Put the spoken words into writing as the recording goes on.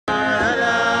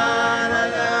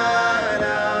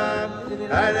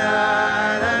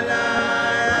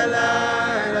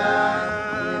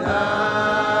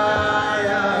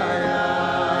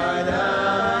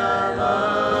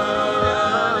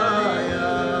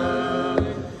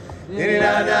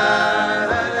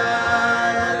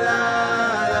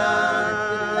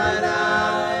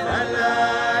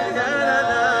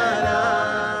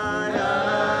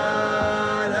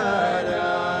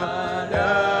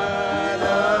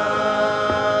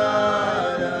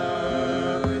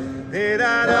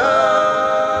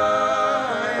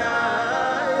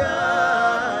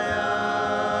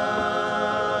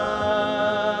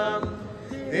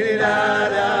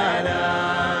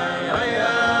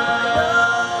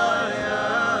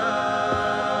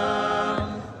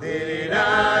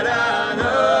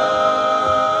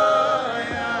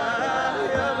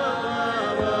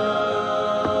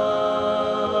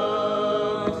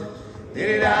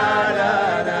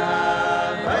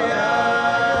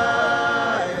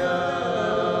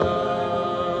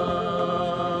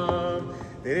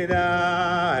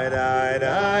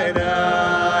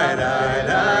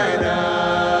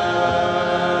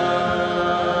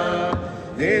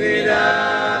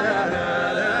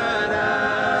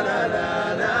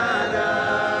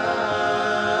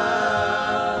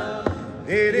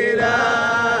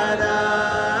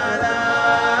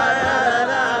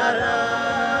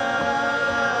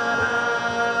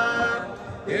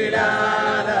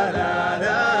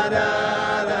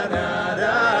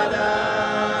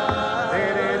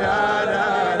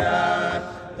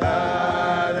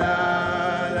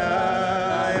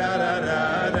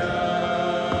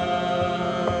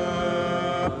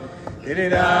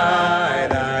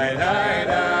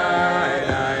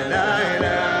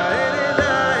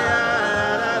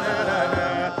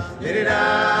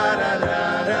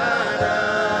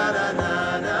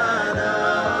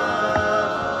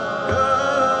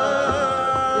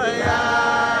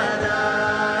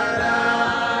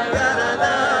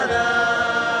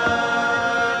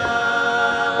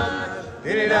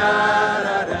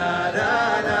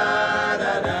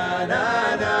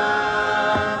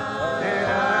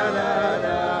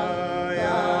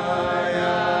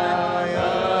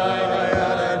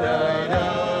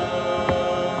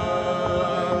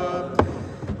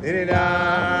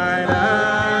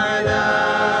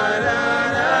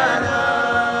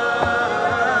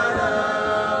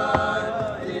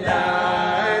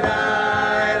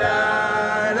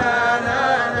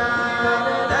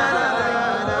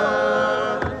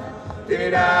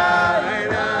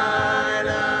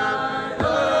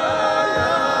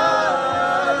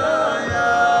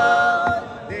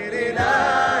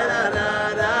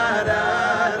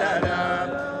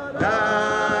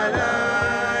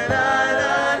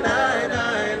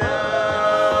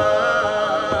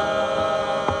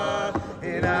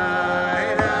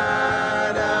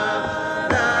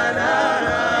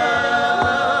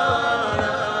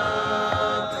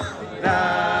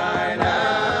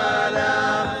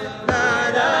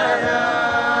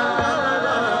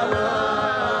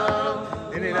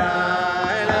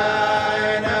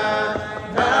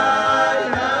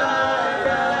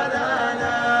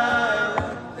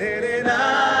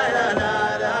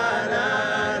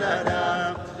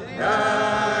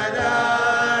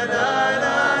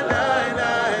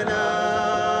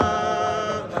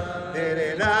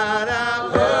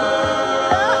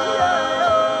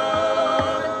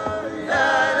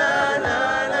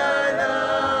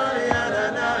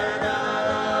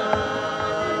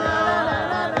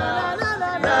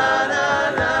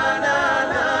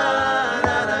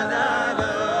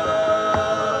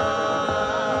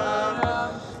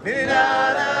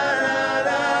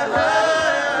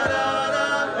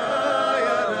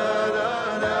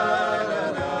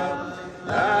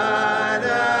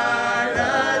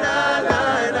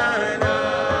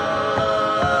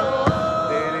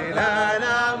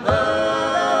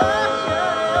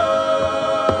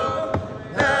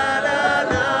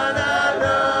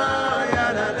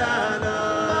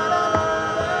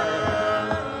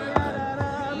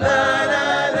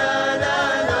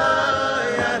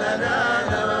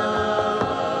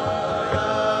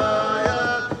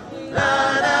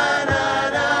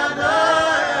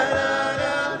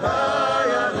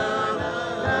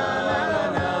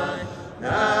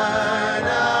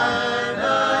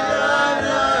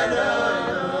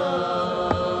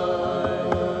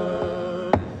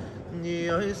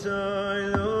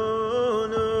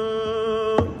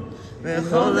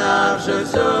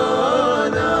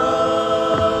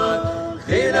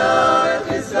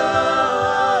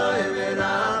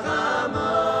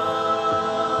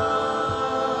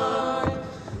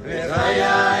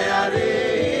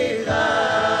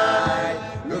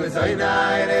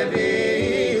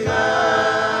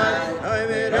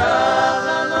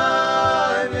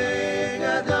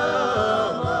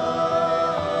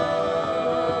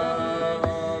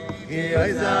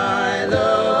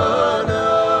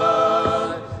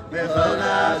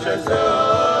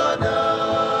So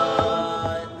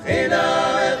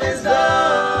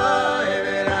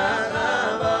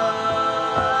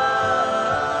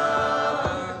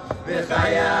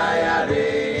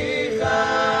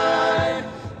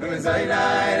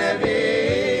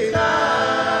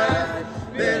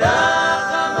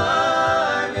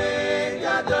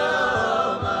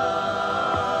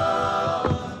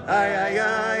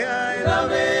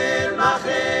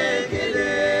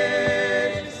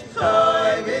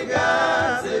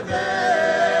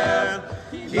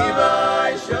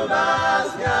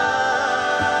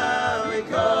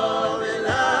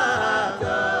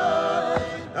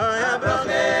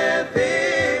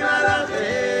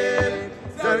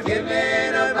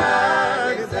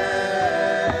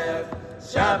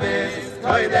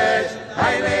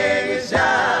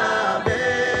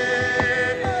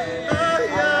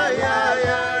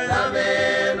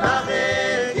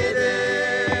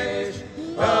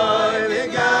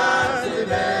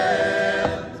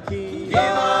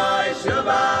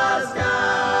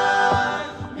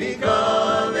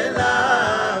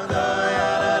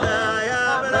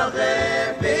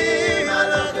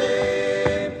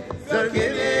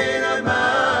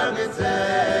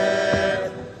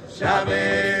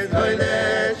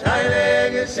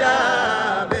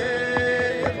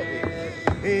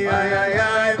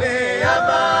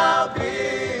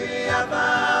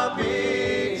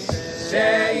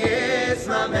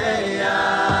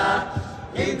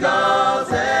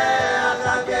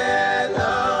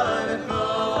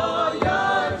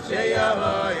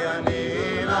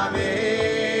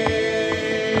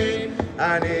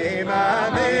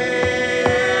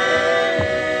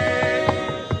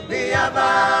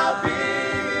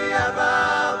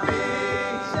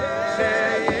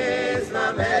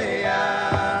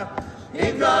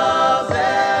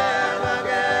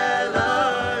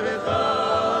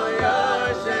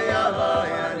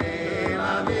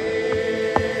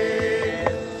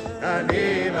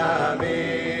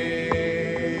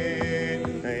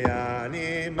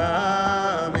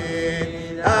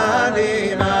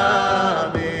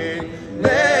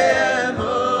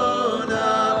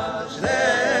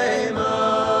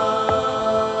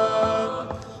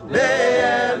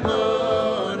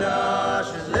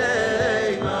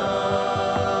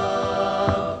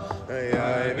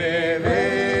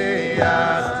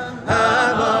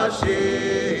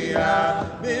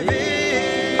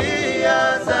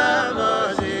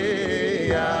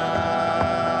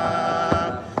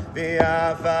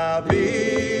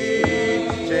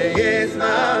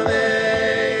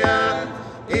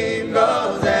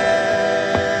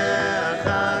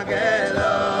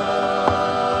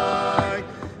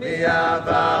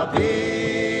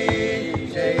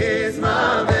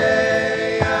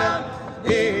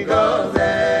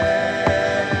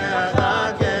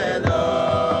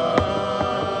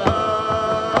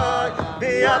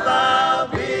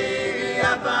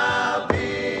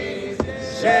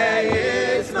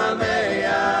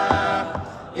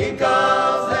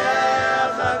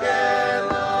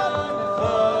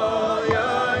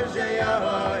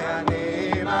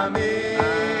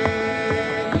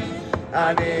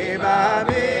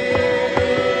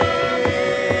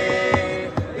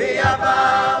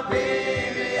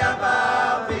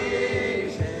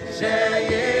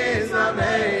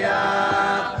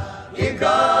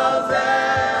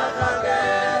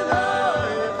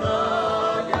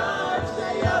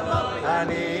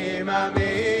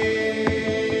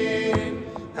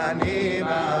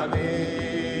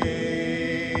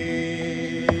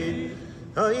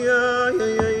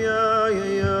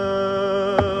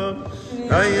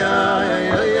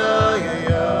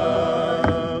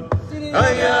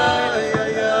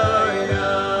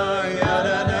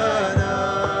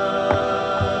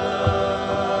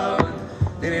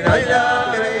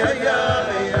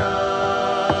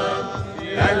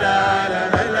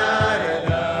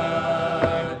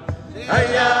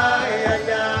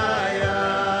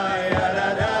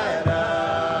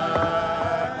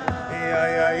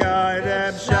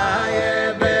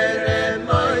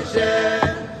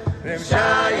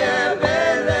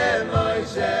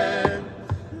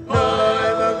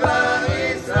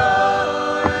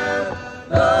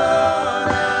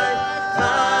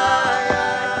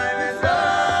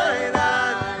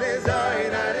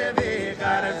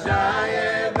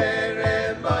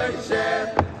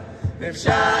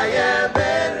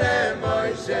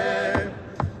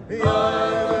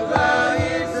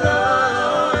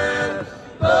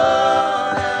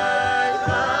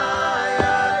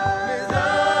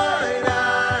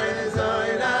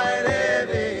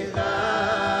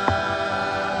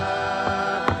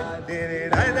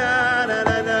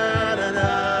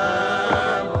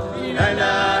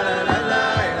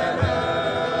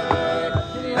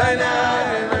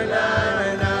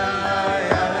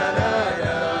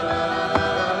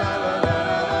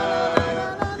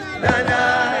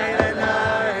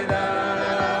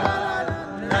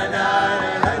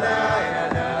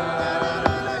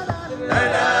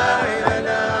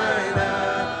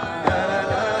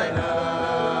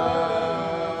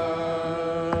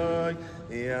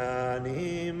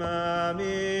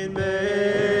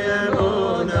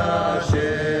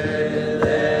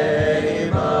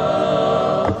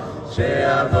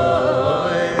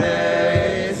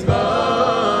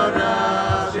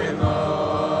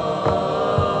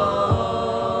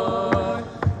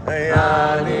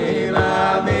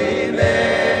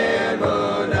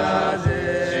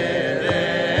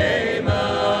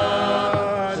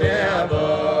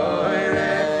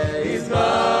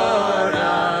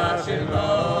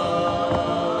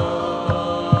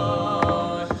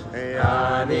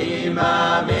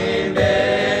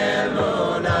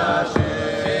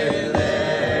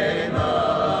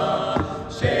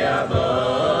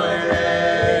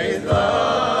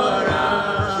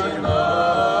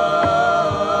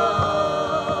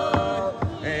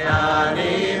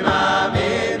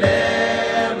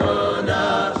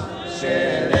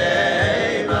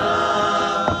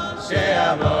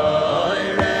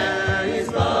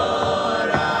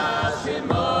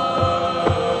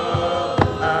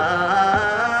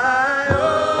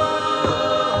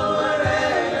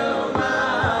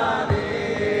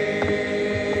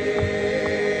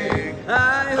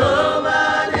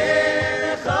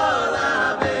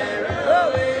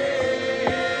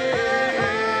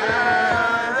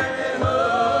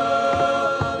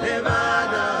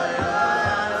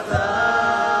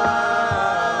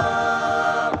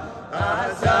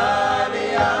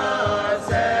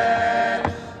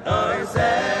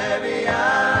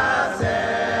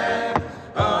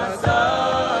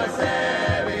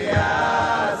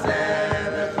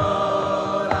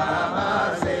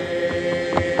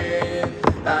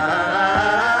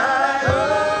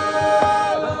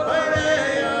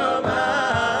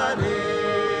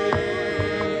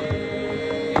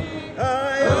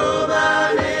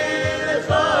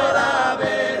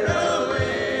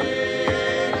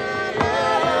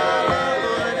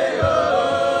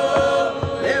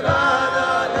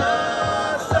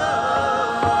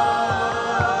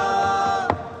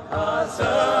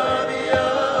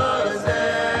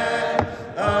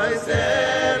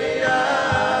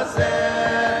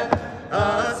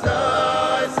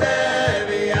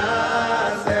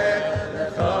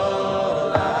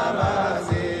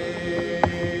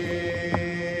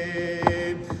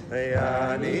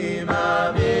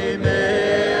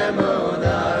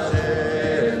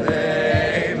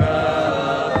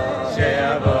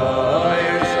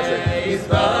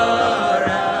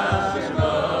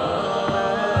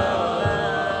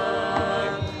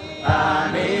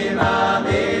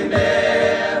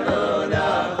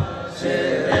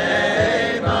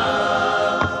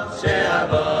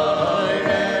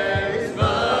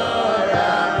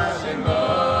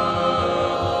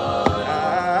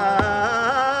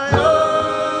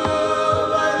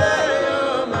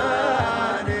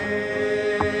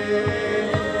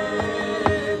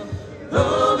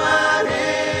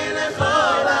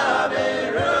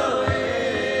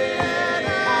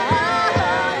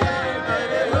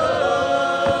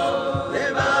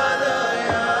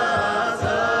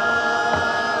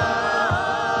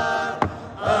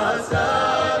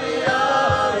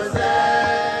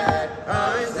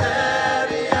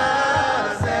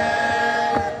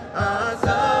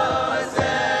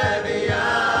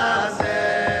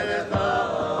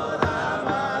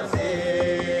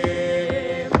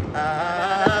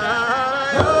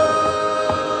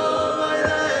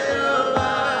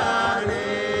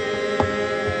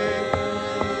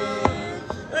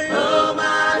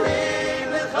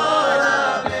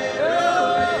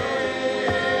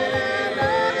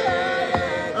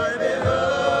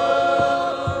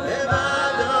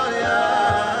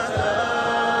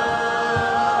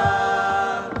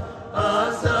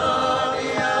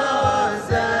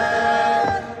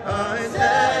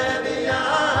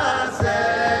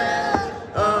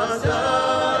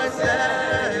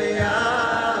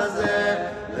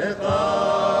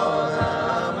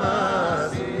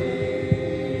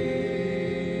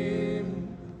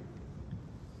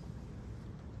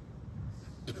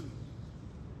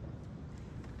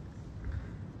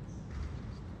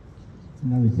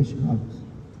Another Tisha,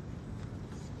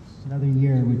 another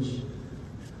year which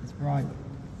has brought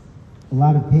a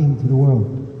lot of pain to the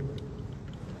world.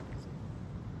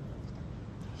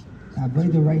 I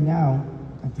believe that right now,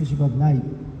 on Tisha B'Av night,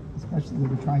 especially what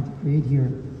we're trying to create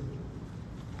here,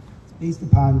 it's based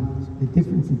upon the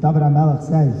difference that David HaMelech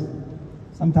says.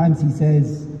 Sometimes he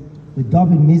says, the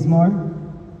David Mizmar,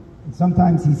 and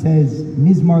sometimes he says,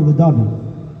 Mizmar LeDavid.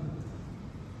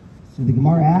 So the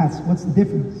Gemara asks, what's the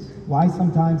difference? Why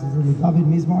sometimes is it LeDavid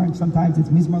Mizmar and sometimes it's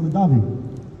Mizmar LeDavid?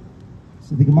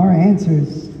 So the Gemara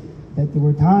answers that there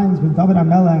were times when David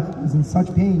HaMelech was in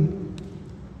such pain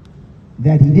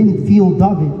that he didn't feel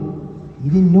David, he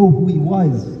didn't know who he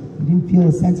was, he didn't feel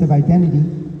a sense of identity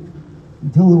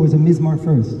until there was a Mizmar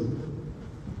first.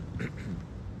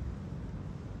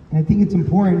 And I think it's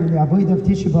important in the Avodah of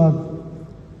Tisha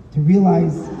B'Av to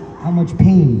realize how much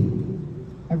pain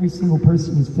every single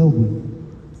person is filled with.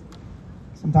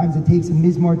 Sometimes it takes a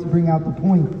Mizmar to bring out the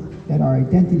point that our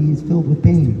identity is filled with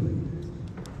pain.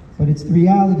 But it's the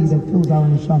reality that fills our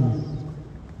neshamas.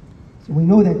 So we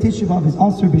know that Tisha B'Av is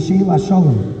also b'sheil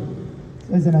HaShalom. It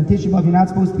says that on Tisha B'Av you're not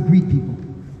supposed to greet people.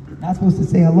 You're not supposed to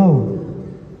say hello.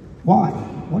 Why?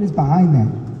 What is behind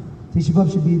that? Tisha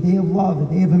B'Av should be a day of love,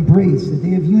 a day of embrace, a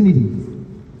day of unity.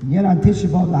 And yet on Tisha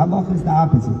B'Av, the halacha is the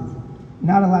opposite.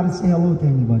 You're not allowed to say hello to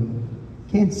anybody.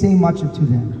 Can't say much to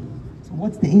them. So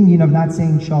what's the Indian of not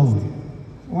saying shalom?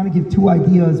 I want to give two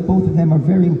ideas. Both of them are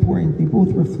very important. They both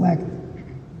reflect,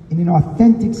 in an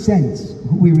authentic sense,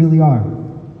 who we really are.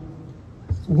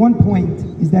 So one point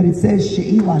is that it says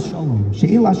she'ila shalom.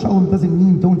 She'ila shalom doesn't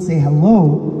mean don't say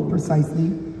hello precisely,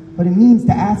 but it means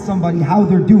to ask somebody how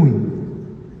they're doing.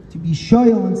 To be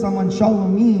shoyal in someone's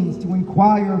shalom means to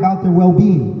inquire about their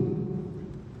well-being.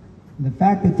 And the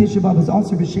fact that Tisha B'Av is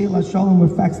also b'she'ila shalom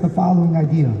reflects the following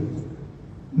idea.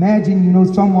 Imagine you know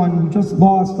someone who just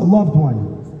lost a loved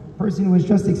one, a person who has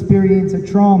just experienced a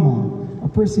trauma, a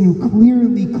person who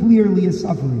clearly is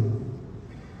suffering.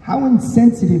 How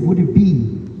insensitive would it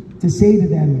be to say to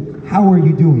them, how are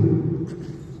you doing?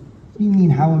 What do you mean,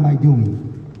 how am I doing?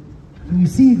 When you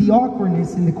see the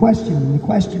awkwardness in the question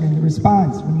and the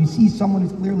response, when you see someone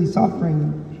who's clearly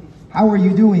suffering, how are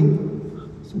you doing?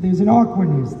 So there's an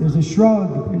awkwardness, there's a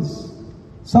shrug, there's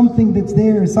something that's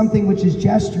there, something which is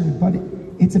gestured, but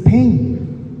it's a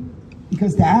pain.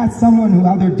 Because to ask someone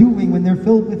how they're doing when they're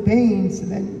filled with pain, so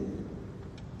then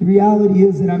the reality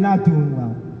is that I'm not doing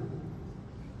well.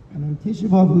 And on Tisha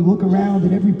B'Av, we look around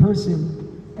at every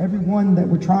person, everyone that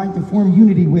we're trying to form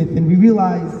unity with, and we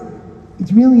realize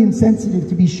it's really insensitive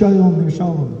to be shoyal in their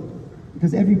shalom,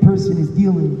 because every person is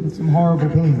dealing with some horrible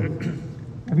pain.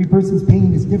 Every person's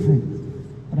pain is different.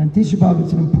 But on Tisha B'Av,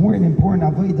 it's an important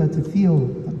avodah to feel,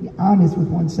 to be honest with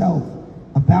oneself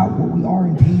about what we are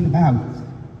in pain about,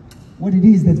 what it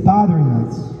is that's bothering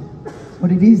us, what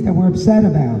it is that we're upset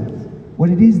about, what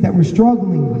it is that we're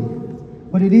struggling with,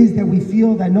 what it is that we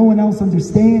feel that no one else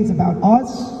understands about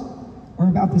us, or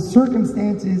about the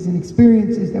circumstances and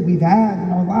experiences that we've had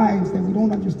in our lives that we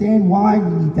don't understand why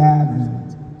we need to have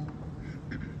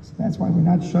them. So that's why we're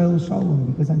not shoyal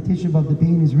shalom, because on Tisha B'Av the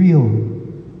pain is real.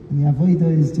 And the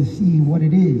avodah is to see what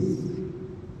it is.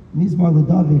 Mizmar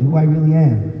LeDavid, who I really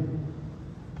am.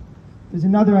 There's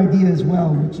another idea as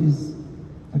well, which is,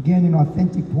 again, an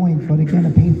authentic point, but again, a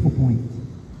painful point.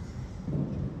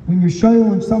 When you're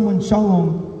shoyal in someone's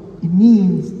shalom, it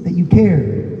means that you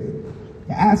care.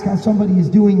 To ask how somebody is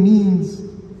doing means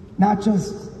not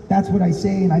just, that's what I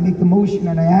say and I make the motion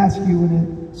and I ask you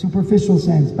in a superficial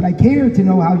sense, but I care to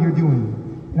know how you're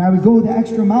doing. And I would go the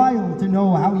extra mile to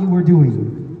know how you were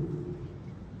doing.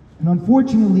 And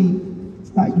unfortunately,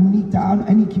 it's not unique to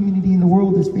any community in the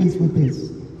world that's faced with this.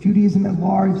 Judaism at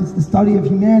large, it's the study of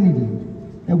humanity,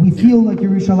 that we feel like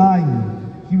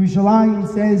Yerushalayim.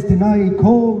 Yerushalayim says tonight,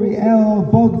 Kohl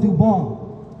re'el bogdu ba,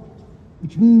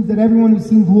 which means that everyone who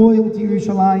seemed loyal to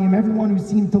Yerushalayim, everyone who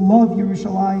seemed to love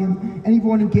Yerushalayim,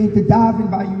 anyone who came to daven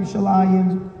by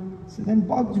Yerushalayim, so then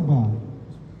bogdu ba.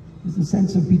 There's a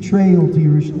sense of betrayal to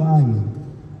Yerushalayim.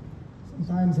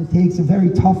 Sometimes it takes a very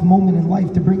tough moment in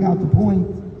life to bring out the point,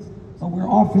 but we're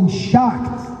often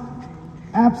shocked,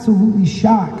 absolutely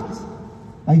shocked,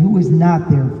 by who is not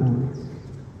there for us.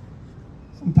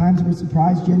 Sometimes we're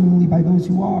surprised genuinely by those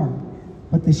who are,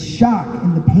 but the shock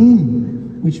and the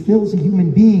pain which fills a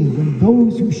human being when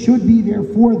those who should be there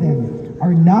for them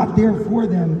are not there for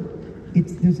them,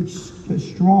 there's a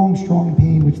strong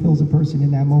pain which fills a person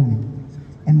in that moment.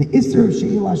 And the Isser of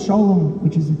She'ila Shalom,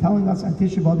 which is telling us on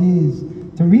Tisha B'Av,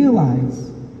 is to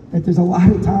realize that there's a lot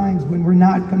of times when we're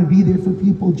not going to be there for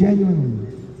people genuinely.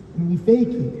 And we fake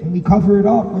it, and we cover it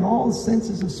up with all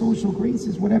senses of social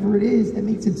graces, whatever it is that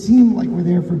makes it seem like we're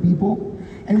there for people.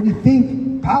 And we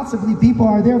think possibly people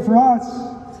are there for us.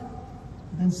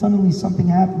 And then suddenly something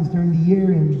happens during the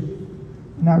year, and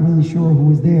we're not really sure who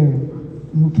was there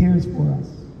and who cares for us.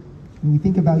 And we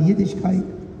think about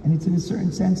Yiddishkeit, and it's in a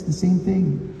certain sense the same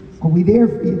thing. Are we there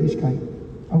for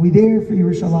Yiddishkeit? Are we there for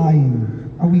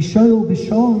Yerushalayim? Are we shoyal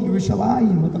b'shalom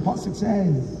Yerushalayim, what the Pasuk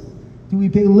says? Do we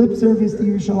pay lip service to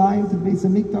Yerushalayim, to the Beis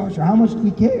HaMikdash, or how much do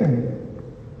we care?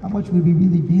 How much would we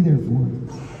really be there for?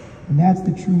 And that's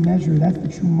the true measure, that's the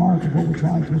true mark of what we're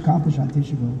trying to accomplish on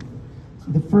Tisha B'Av.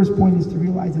 So the first point is to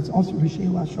realize it's also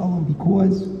B'Sheila Shalom,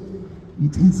 because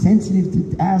it's insensitive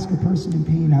to ask a person in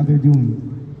pain how they're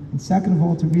doing. And second of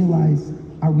all, to realize,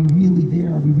 are we really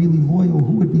there? Are we really loyal?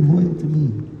 Who would be loyal to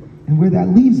me? And where that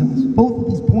leaves us, both of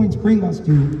these points bring us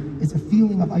to, is a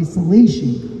feeling of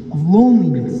isolation, of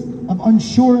loneliness, of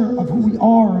unsure of who we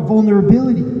are, of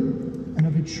vulnerability, and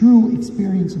of a true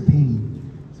experience of pain.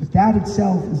 But that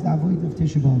itself is the avodah of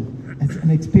Tisha B'Av. It's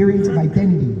an experience of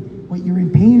identity. What you're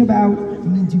in pain about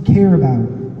means you care about.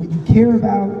 What you care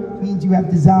about means you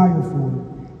have desire for.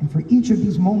 And for each of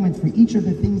these moments, for each of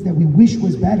the things that we wish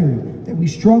was better, that we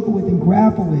struggle with and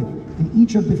grapple with, and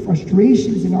each of the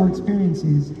frustrations in our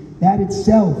experiences, that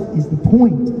itself is the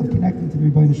point of connecting to the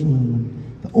Rebbeinu Shalom.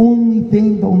 The only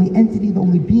thing, the only entity, the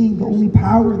only being, the only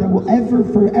power that will ever,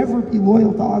 forever be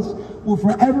loyal to us, will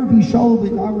forever be Shalom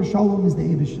in our Shalom is the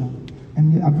Eibishter.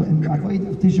 And the avoid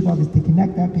of Tisha B'Av is to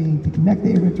connect that being, to connect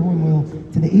the Eretz turmoil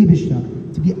to the Eibishter,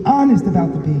 to be honest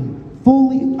about the being,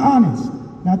 fully honest,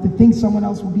 not to think someone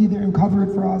else will be there and cover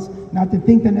it for us, not to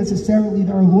think that necessarily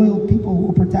there are loyal people who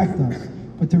will protect us,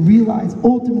 but to realize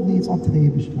ultimately it's up to the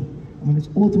Eibishter. And when it's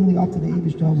ultimately up to the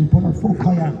Eibishter, we put our full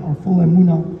koyach, our full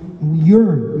emunah, and we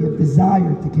yearn, we have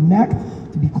desire to connect,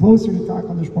 to be closer to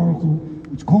HaKadosh Baruch Hu,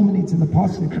 which culminates in the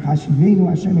pasuk of Hashivenu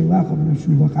Hashem Elecha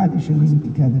v'Noshu L'Chad Yishalinu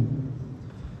Together.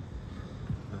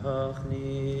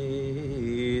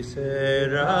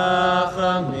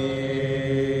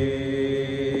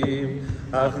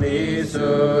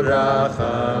 Achnisu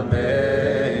rachameinu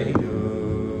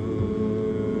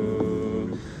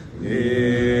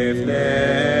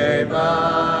Nifnei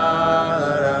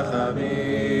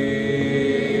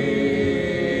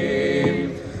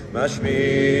barachamim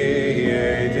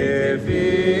Mashmi'ei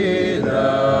tefillah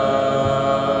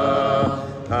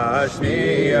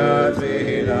Hashmi'at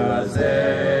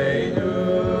tfilaseinu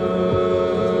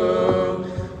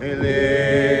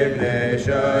Libnei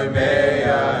shomei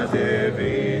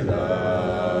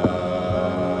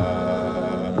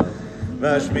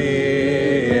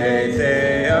Mashmi'ei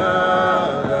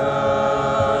te'ara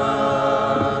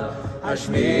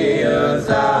Hashmi'a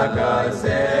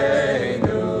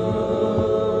zakaseinu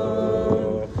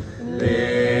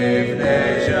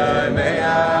Livnei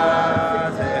shomea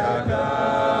te'aka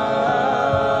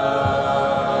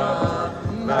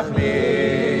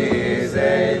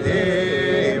Machmizei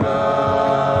dima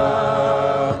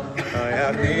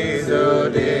Hayachmizu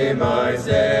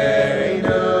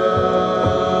dimaiseinu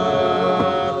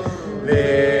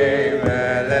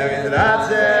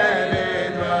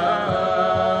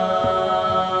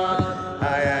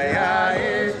Ay, ay, ay,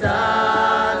 está.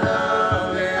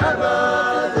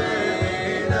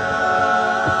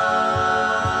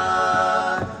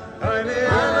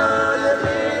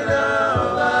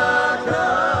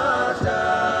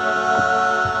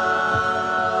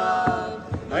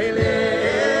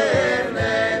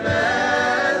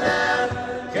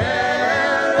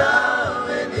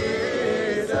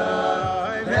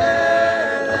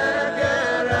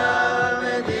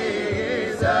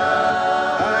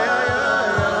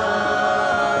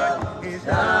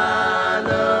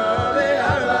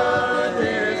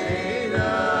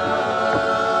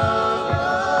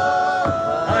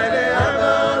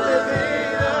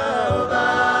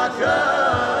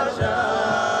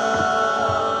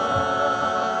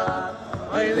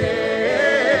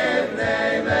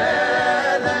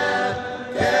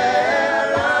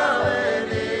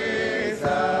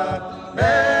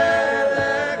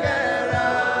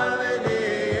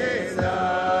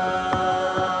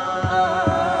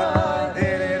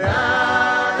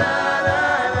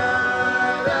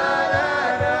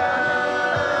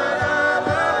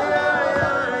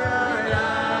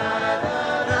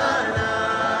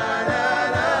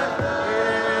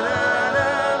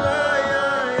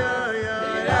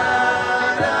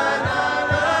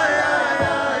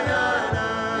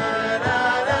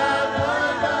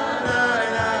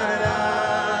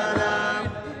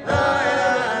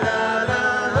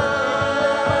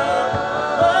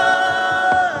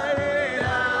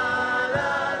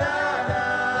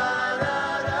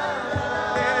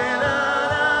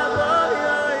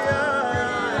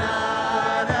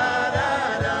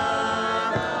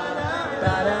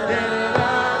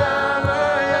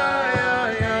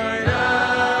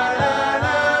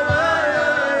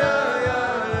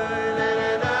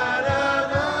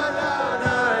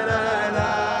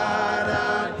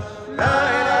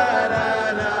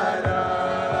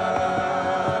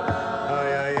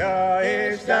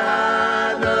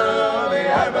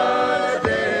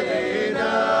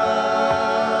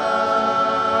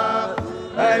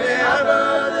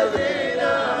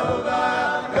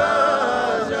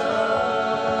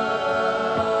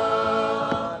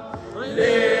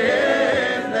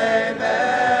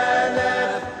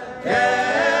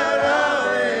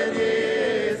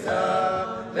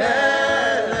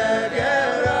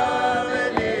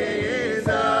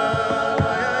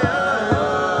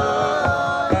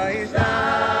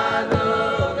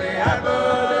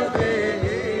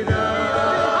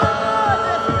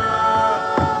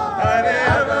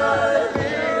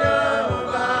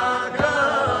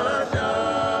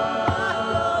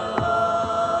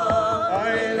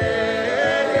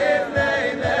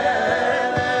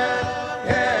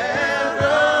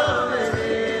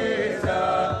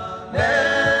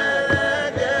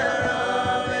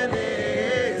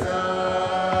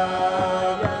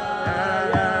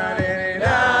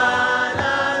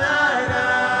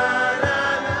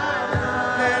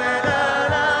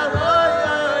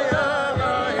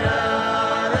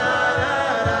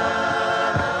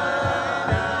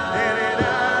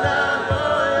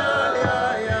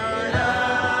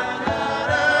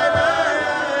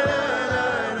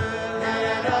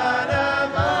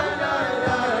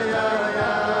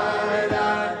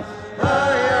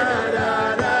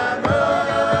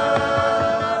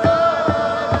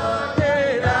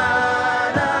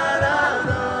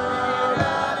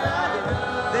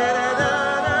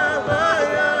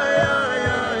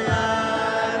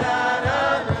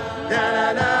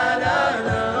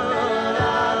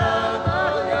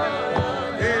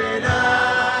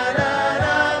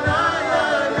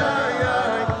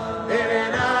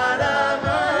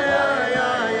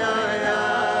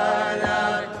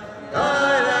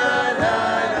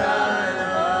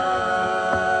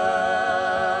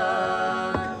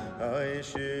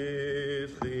 Shit.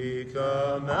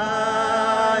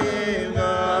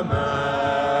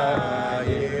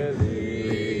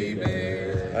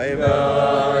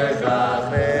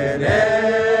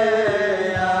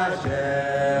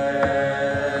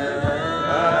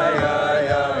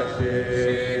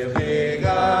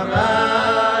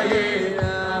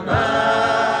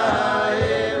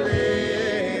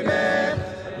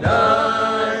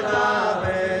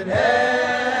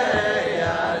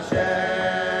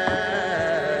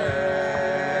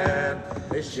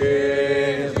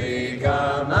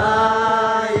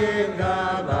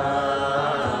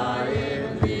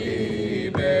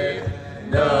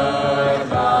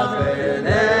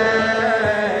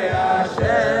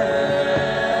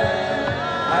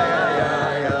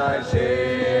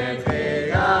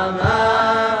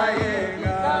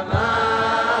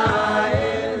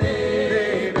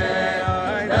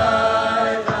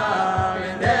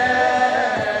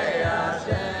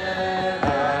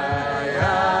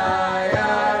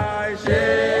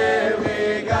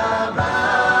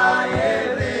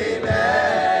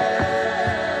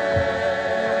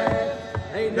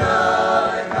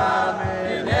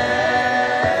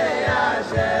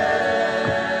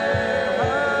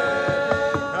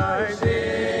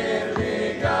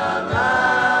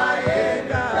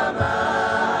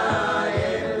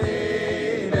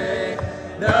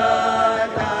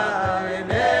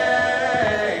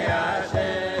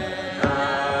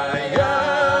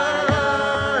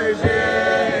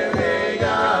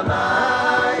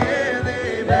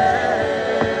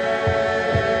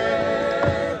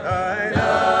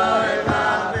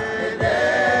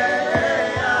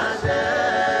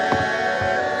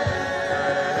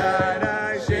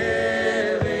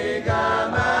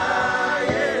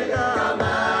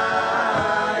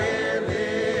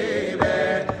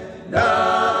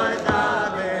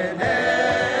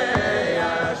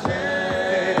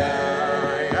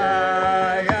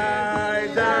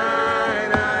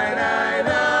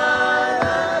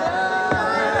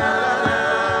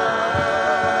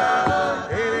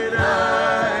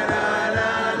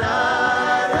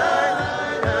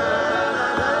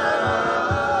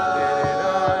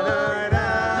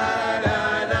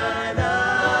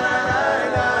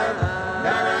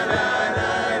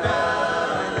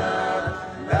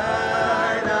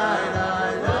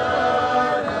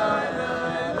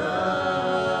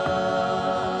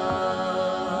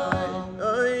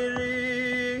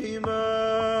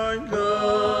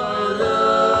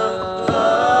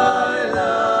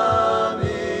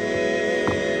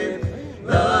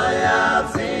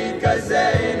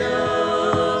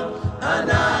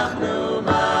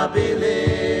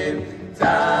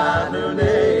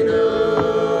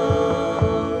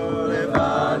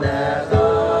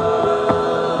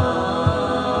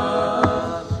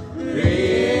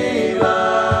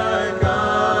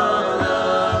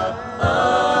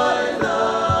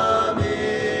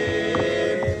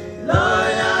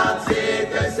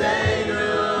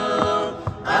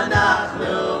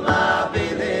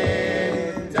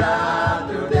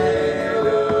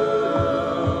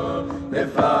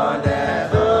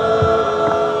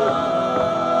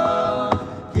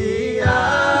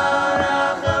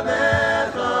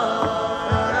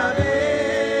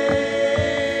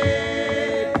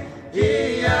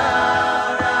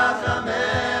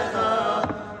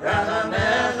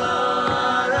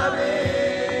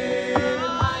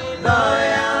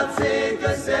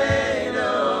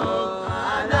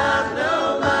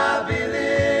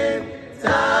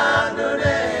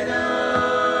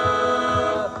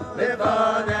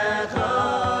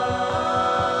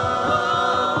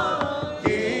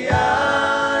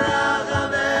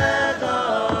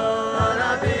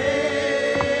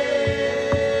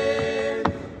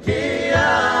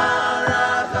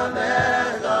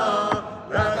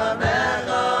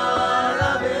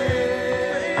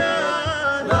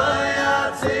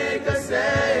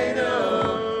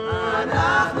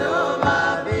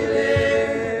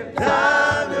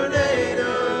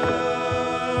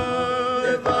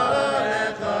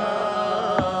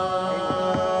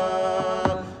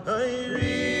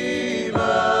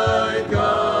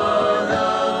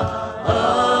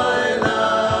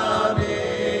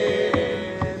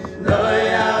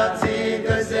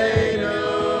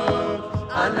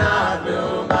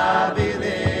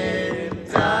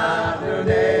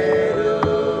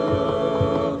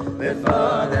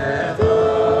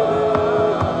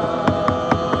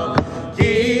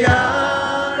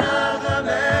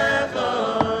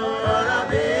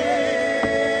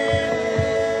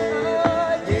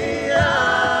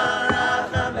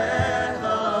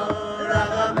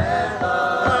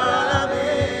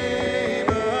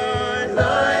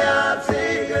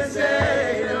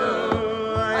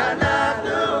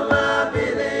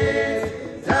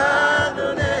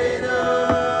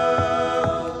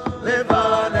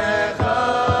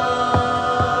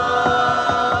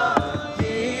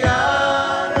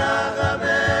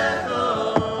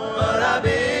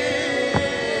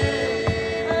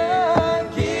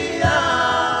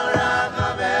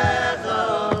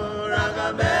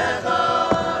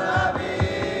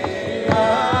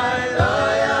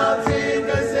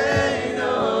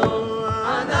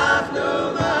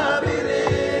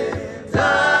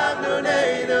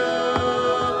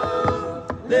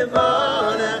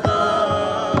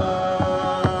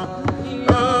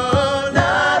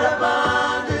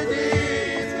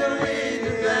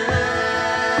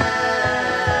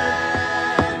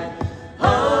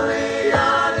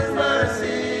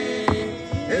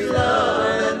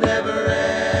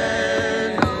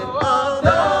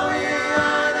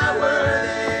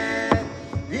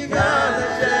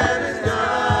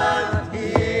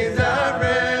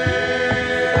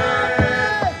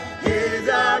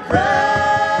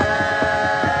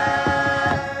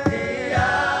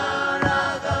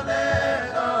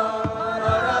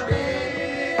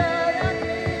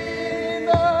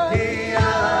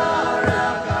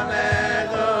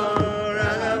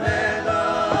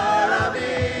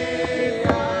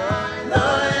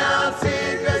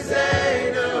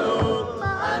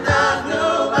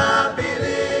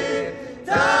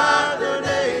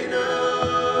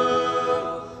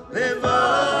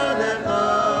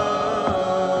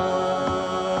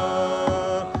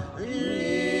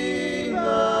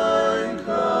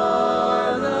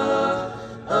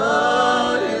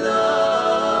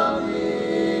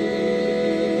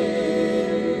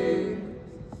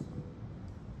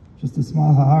 Just a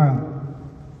small ha'ara.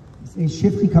 We say,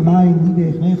 Shifchi kamayim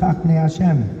libech neichach b'nei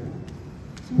Hashem.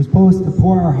 So we're supposed to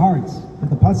pour our hearts.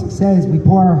 But the pasuk says we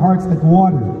pour our hearts like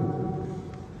water.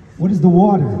 What is the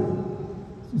water?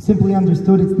 So simply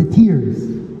understood, it's the tears.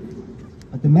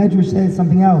 But the Medrash says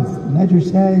something else. The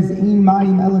Medrash says, Ein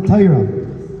mayim ela Torah.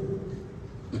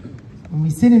 When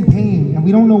we sit in pain and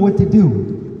we don't know what to do,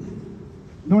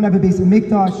 we don't have a base of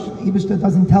mikdash, Eibishter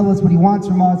doesn't tell us what he wants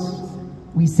from us,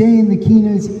 we say in the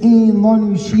kinas, Ein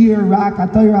lanu shir rak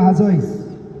ha-Torah hazois.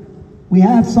 We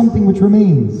have something which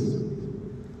remains.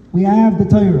 We have the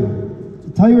Torah.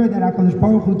 The Torah that HaKadosh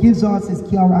Baruch Hu gives us is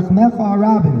ki arachmecha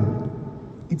harabim.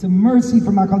 It's a mercy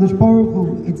from HaKadosh Baruch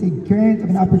Hu. It's a grant of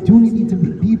an opportunity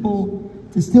to people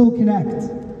to still connect.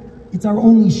 It's our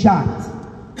only shot.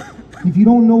 If you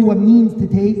don't know what means to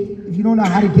take, if you don't know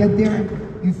how to get there,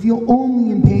 you feel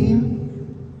only in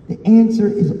pain, the answer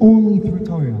is only through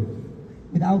Torah.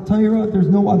 Without Torah, there's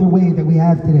no other way that we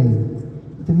have today.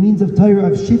 With the means of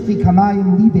Torah, of shifli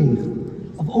kamayim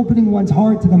libech, of opening one's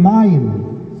heart to the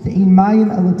mayim, to ein mayim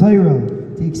el Torah,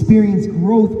 to experience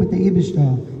growth with the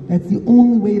Eibishter. That's the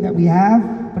only way that we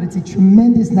have, but it's a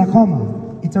tremendous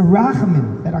nachama. It's a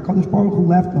rachamim that HaKadosh Baruch Hu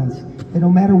left us. That no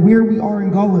matter where we are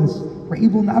in Golus, we're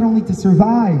able not only to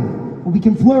survive, but we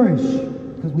can flourish.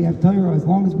 Because we have Torah, as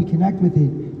long as we connect with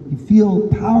it, we feel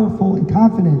powerful and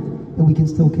confident that we can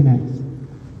still connect.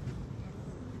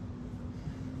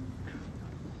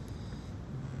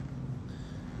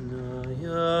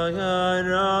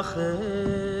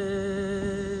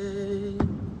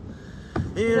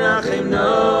 Irachim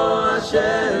no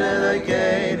Hashem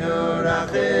Elokeinu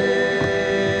Rachim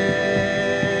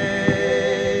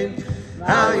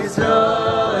Al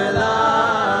Yisrael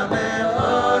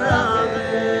Amecho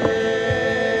Rachim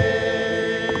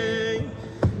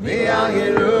Mi'al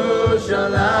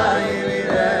Yerushalayim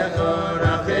Irecho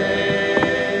Rachim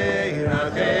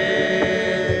Rachim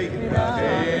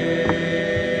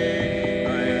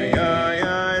Rachim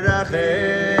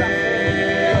Rachim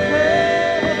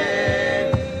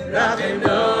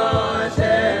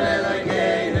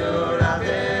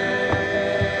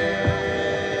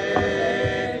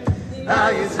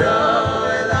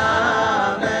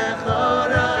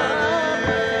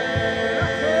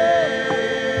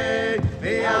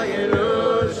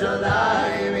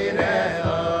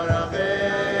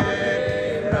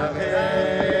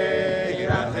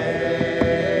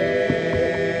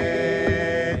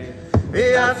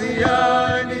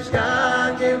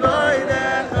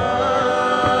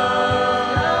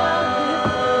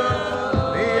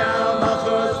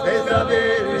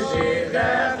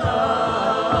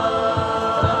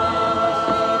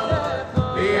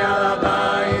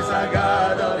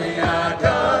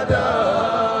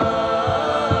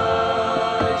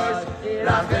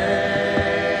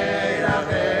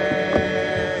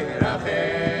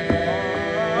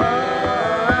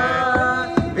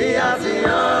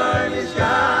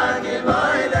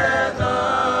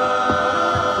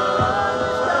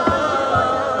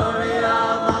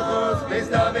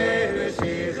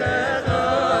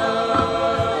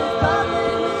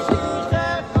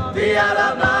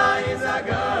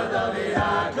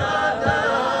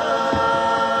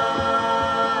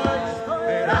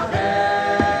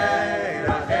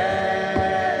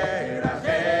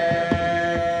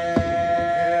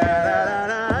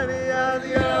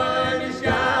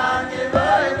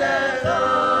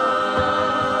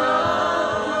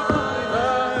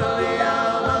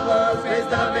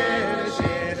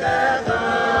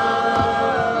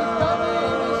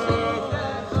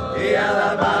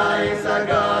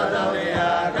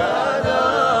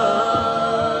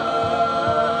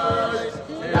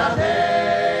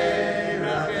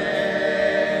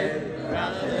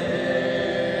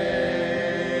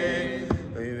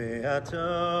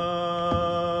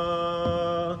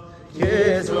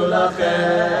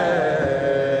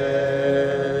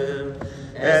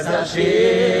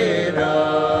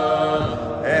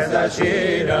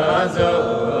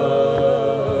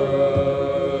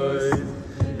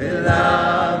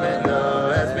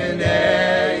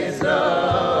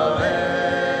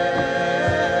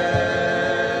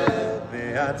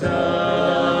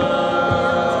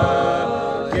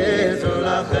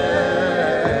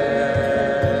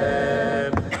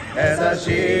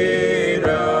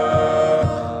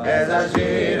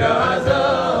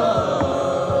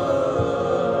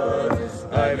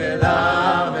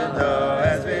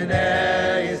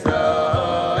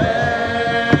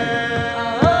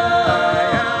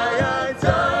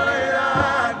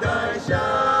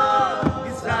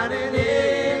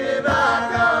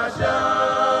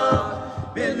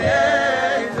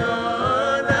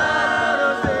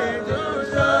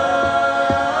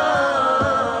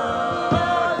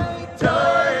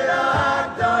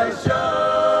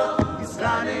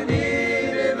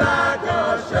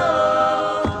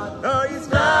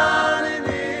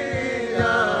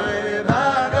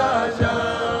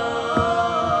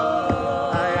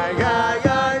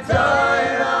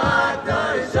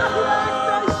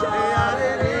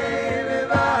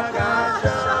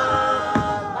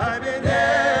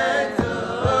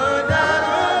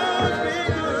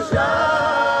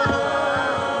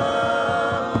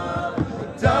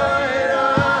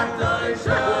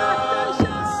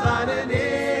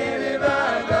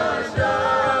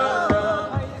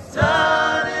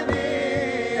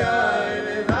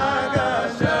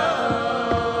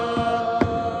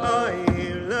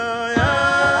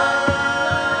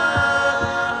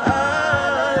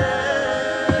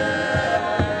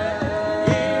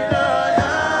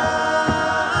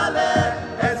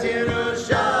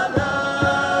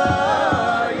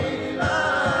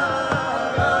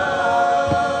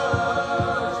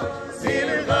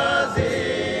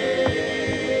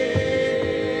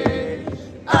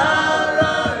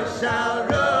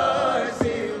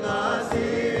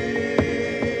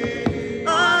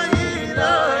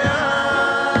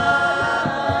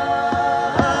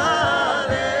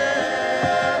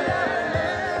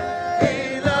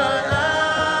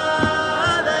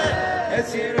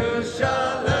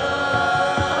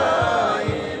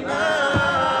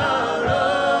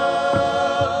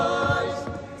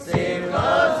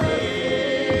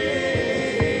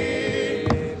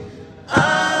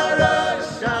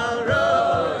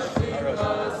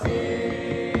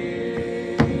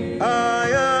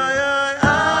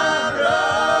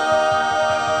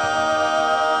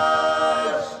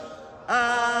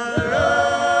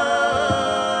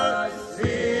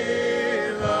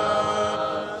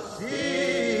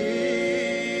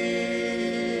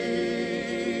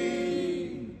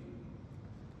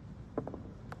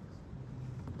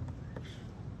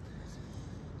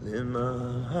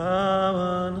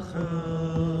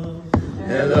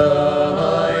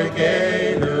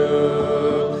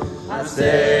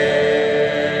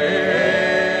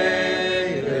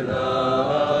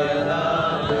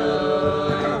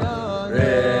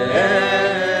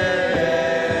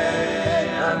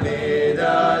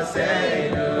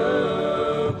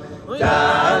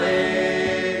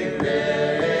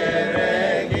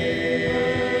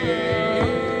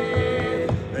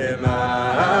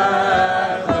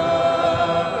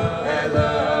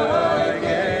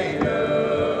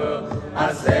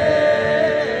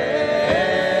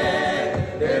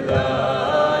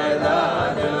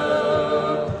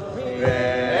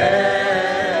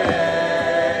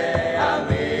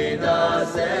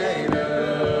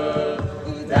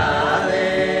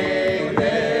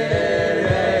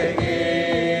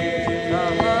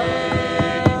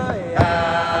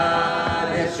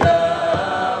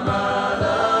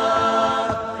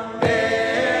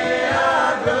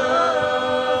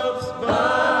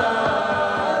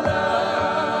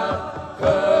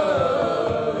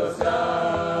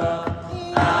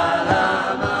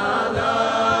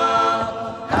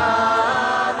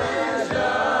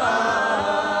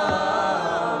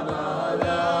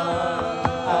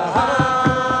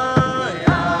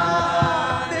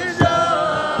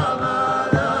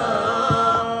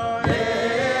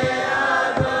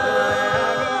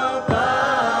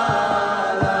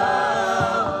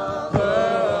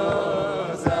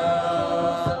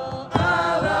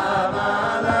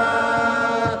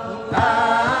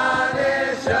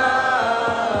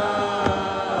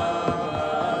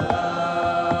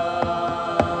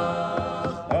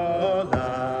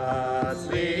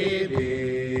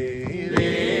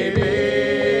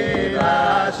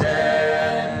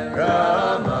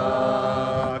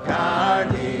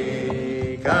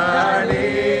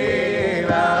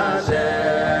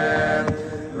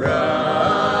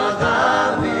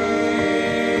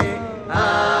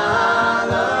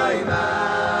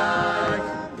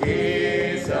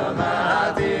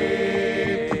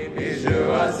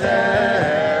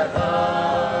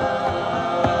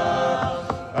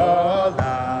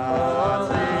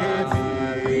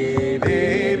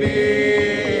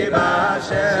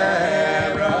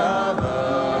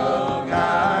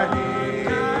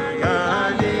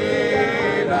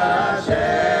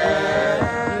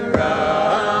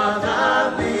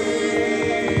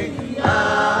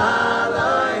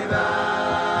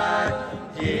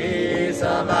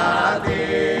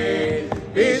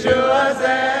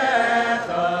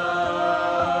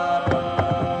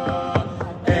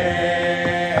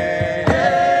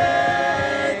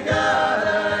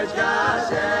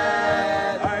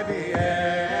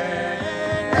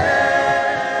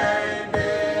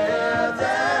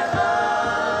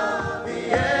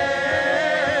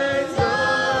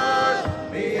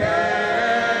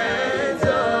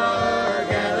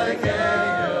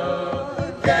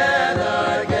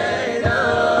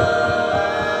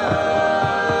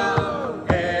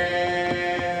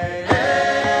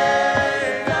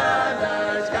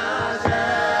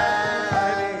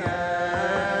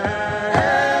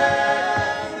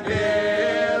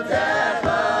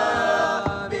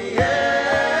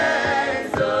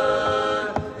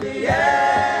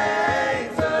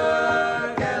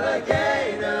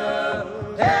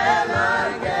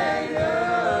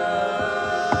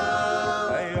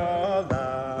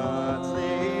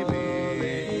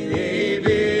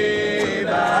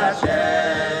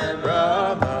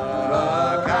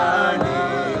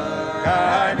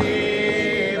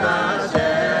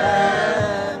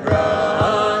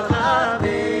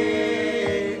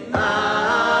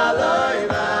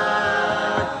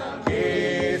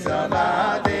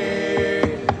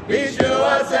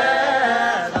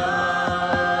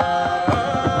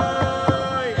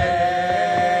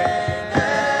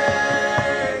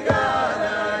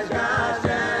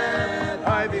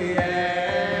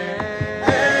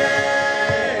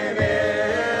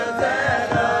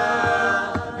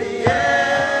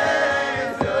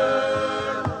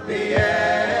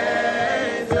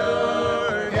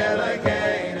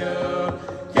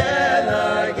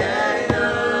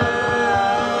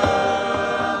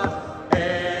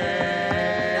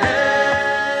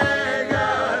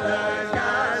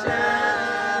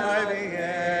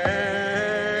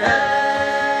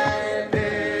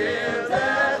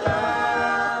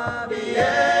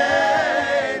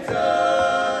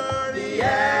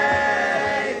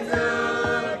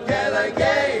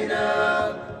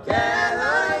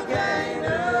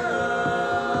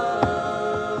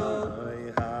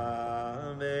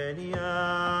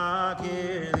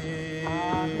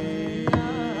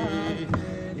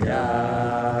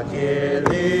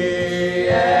Yakili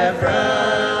Ephraim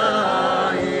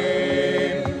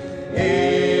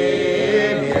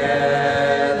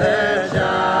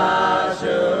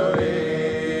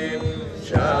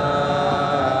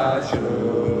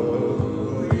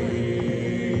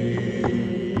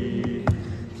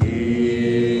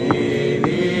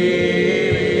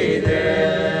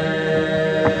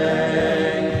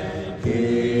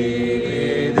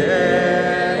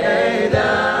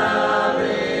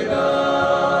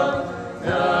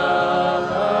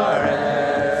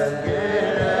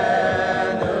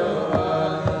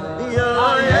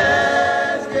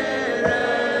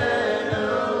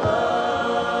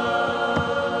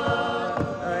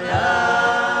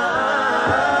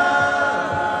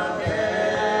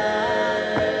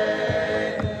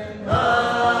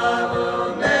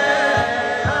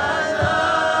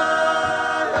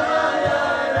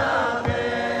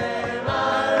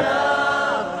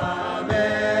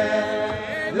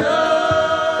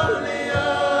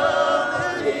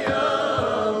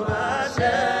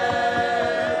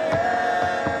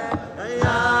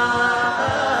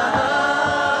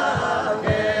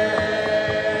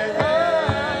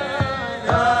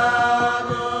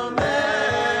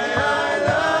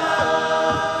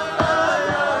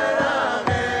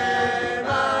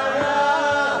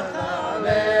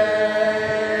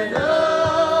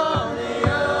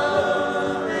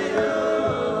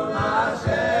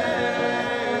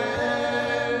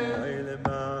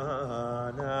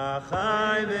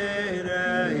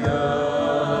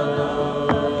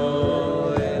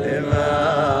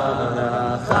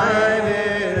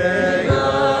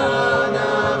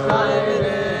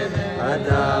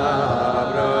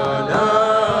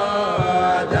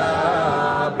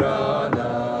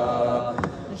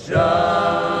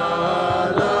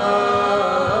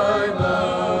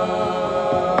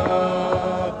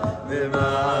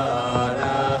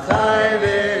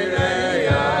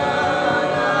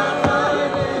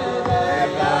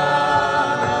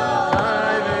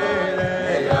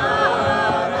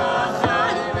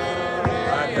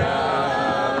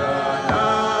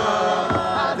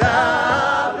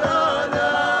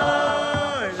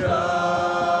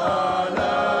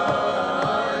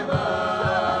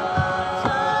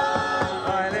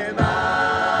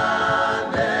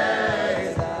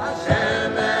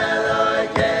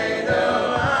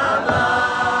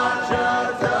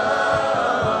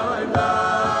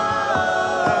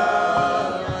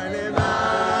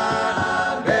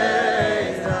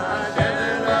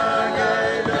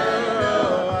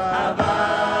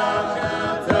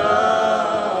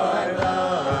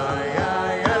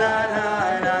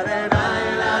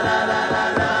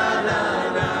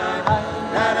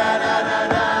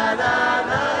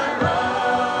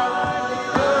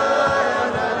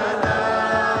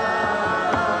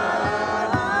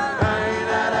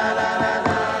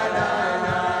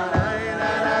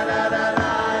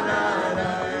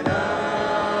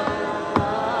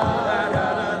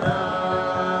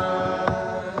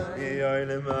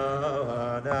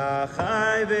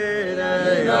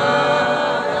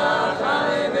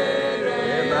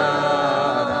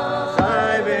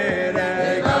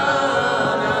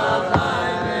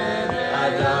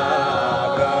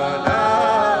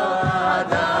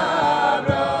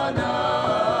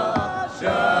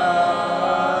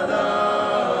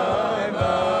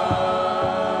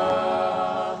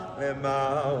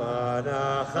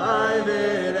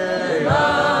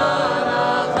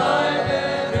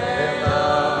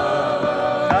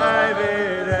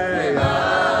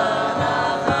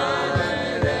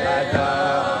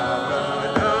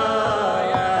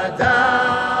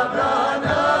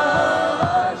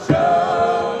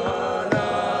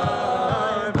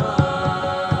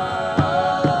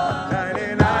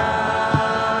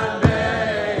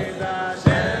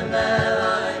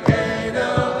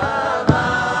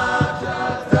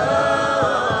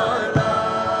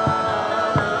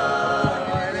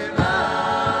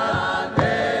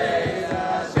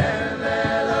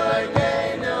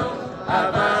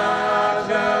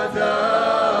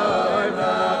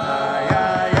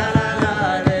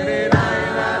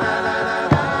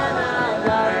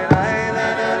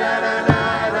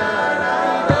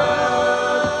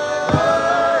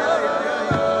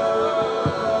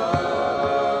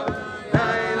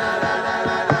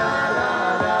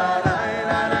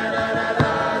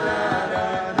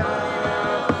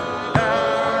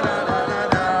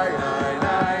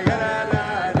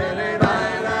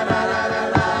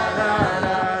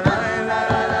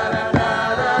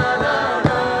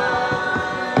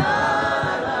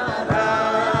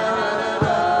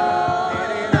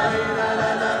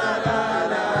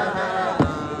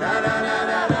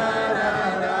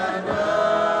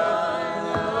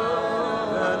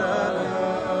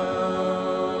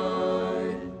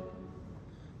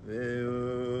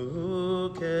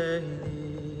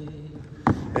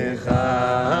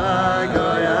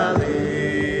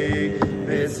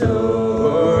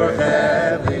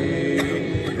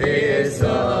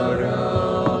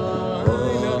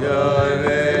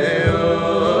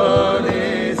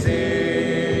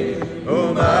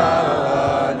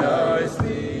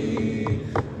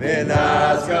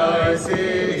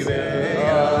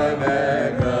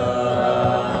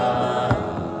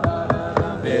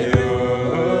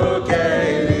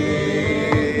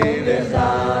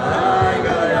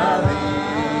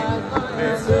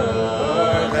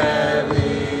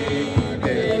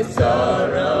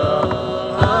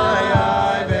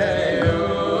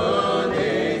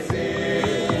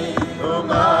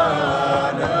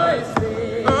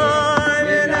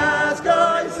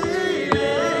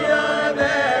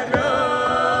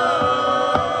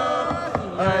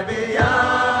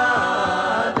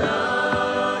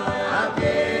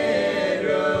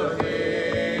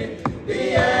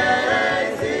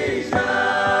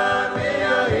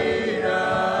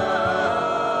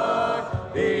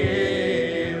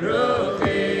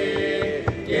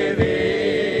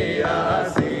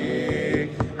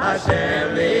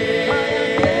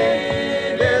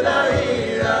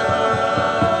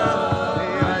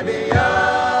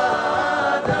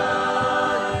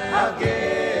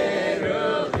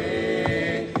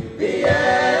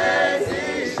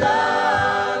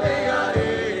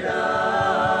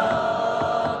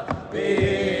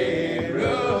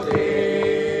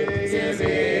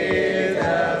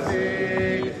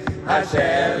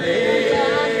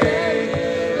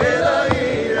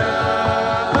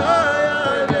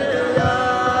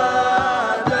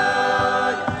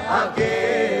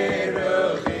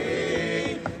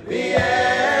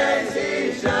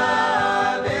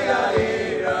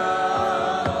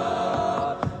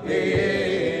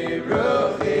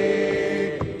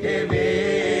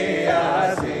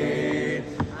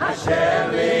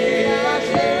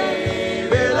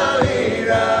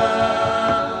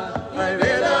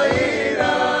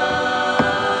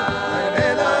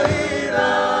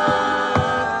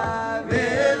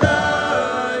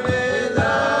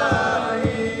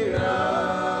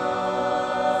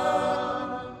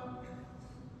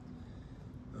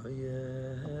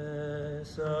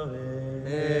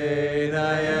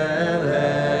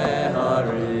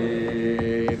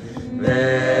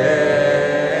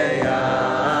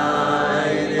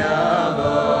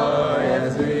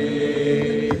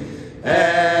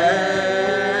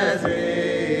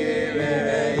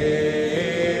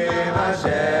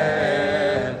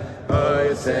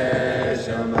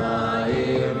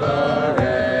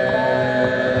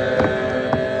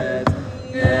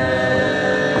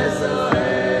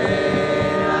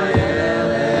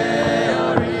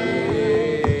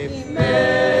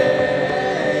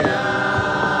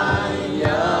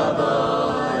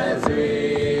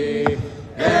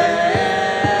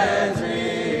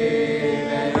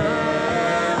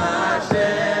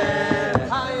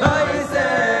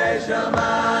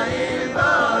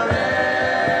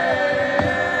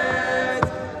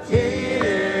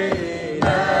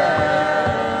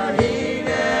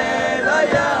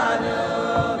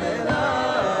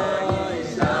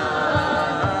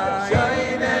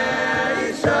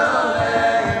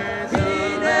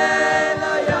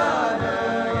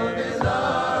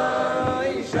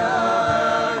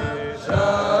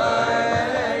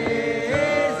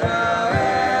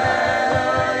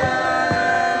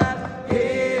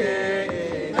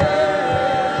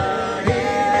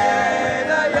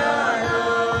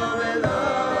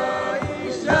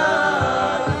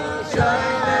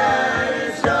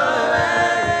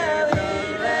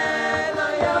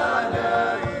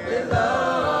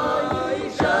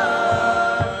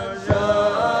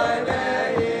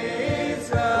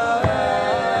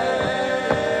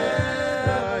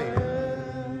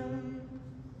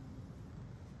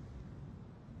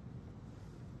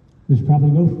There's probably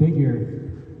no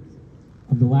figure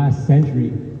of the last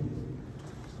century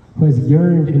who has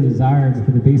yearned and desired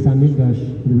for the Beis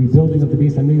HaMikdash, for the rebuilding of the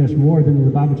Beis HaMikdash more than the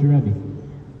Lubavitcher Rebbe.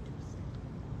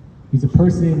 He's a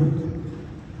person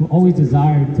who always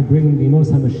desired to bring the Amos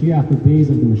HaMashiach, the days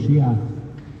of the Mashiach.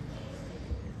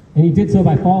 And he did so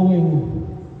by following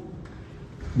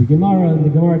the Gemara, and the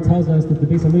Gemara tells us that the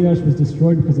Beis HaMikdash was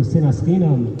destroyed because of sin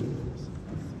askinam,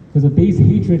 because of base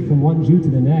hatred from one Jew to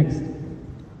the next.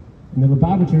 And the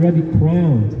Lubavitcher Rebbe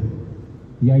crowned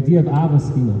the idea of Avas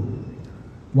Chinam,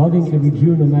 loving every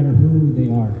Jew no matter who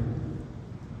they are.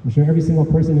 I'm sure every single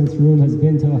person in this room has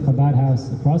been to a Chabad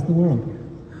house across the world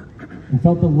and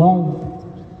felt the love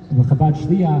of a Chabad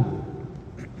Shliach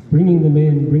bringing them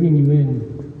in, bringing you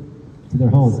in to their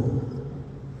home.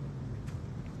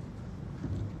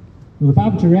 The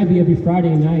Lubavitcher Rebbe every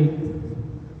Friday night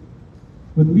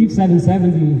would leave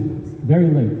 770 very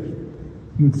late.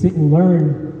 He would sit and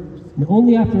learn, and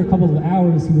only after a couple of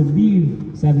hours he would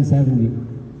leave 770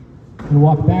 and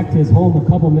walk back to his home a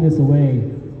couple minutes away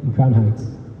in Crown Heights.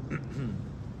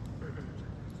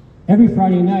 Every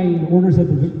Friday night, in order that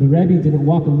the Rebbe didn't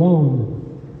walk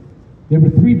alone, there were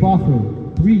three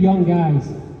Bachrim, three young guys,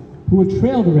 who would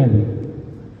trail the Rebbe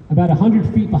about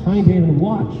 100 feet behind him and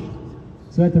watch,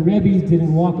 so that the Rebbe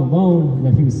didn't walk alone and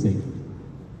that he was safe. It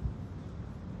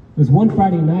was one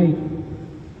Friday night.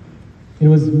 It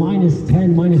was minus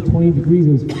 10, minus 20 degrees.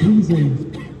 It was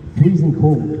freezing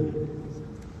cold.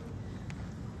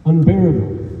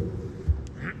 Unbearable.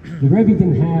 The Rebbe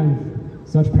didn't have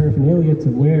such paraphernalia to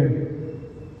wear.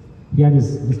 He had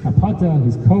his kapata,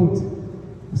 his coat,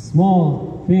 a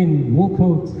small, thin wool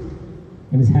coat,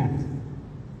 and his hat.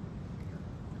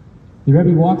 The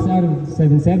Rebbe walks out of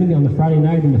 770 on the Friday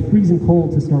night in the freezing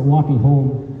cold to start walking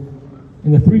home.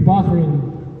 And the three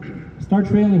Bachrim start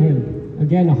trailing him,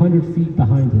 again 100 feet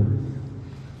behind him.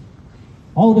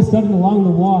 All of a sudden, along the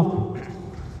walk,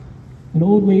 an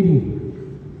old lady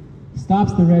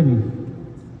stops the Rebbe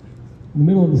in the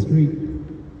middle of the street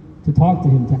to talk to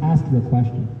him, to ask him a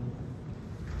question.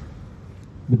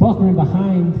 The Bachrim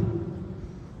behind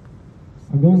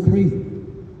are going crazy.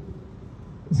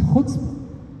 It's chutzpah.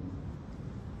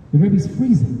 The Rebbe's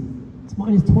freezing. It's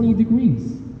minus 20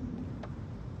 degrees.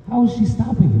 How is she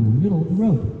stopping him in the middle of the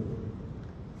road?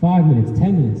 5 minutes,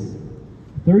 10 minutes,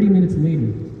 30 minutes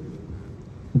later,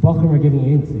 the Bachrim are getting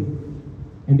antsy.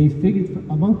 And they figured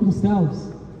among themselves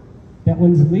that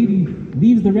when this lady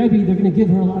leaves the Rebbe, they're going to give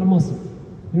her a lot of muscle.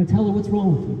 They're going to tell her, what's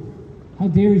wrong with you? How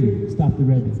dare you stop the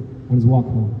Rebbe on his walk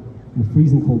home in a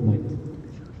freezing cold night?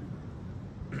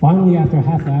 Finally, after a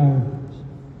half hour,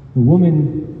 the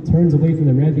woman turns away from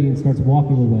the Rebbe and starts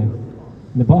walking away.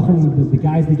 And the Bachrim, the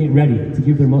guys, they get ready to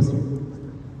give their muster.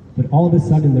 But all of a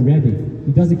sudden, the Rebbe,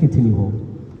 he doesn't continue home.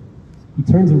 He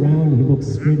turns around and he looks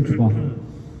straight at the Bachrim.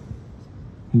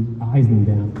 He eyes them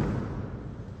down.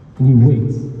 And he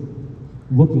waits,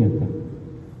 looking at them,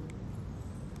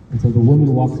 until the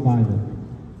woman walks by them,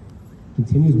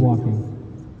 continues walking,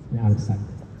 and out of sight.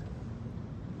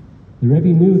 The Rebbe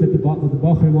knew that what the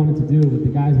Bachar wanted to do, what the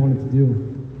guys wanted to do.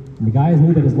 And the guys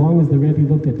knew that as long as the Rebbe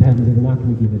looked at them, they were not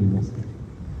going to give any message.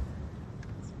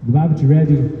 The Lubavitcher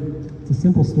Rebbe, it's a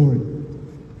simple story.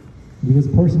 He was a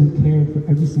person who cared for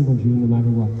every single Jew, no matter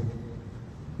what.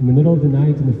 In the middle of the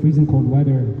night, in the freezing cold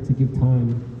weather, to give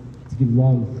time, to give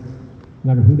love, no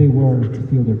matter who they were, to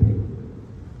feel their pain.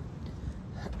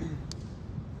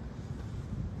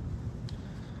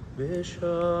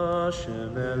 בשעה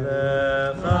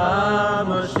שמלך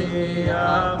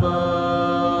המשיח בא,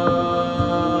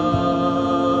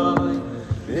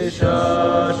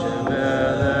 בשעה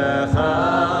שמלך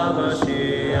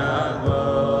המשיח בא,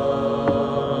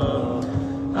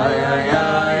 איי איי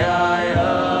איי איי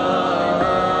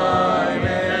איי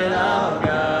מלך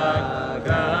גג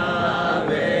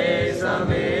בית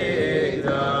המקדש,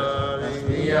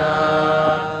 השפיע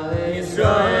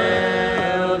ישראל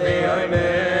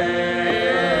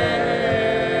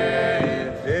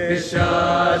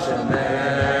בשעה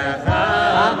שמלך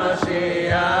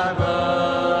המשיח בא,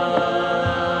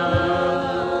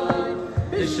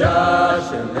 בשעה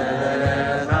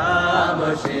שמלך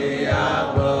המשיח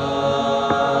בא,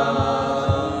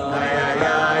 איי איי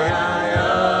איי איי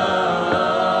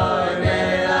איי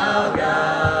מלך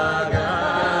גג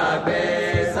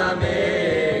בית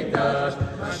המקדש,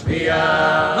 משפיע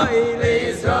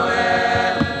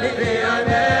לישראל מפי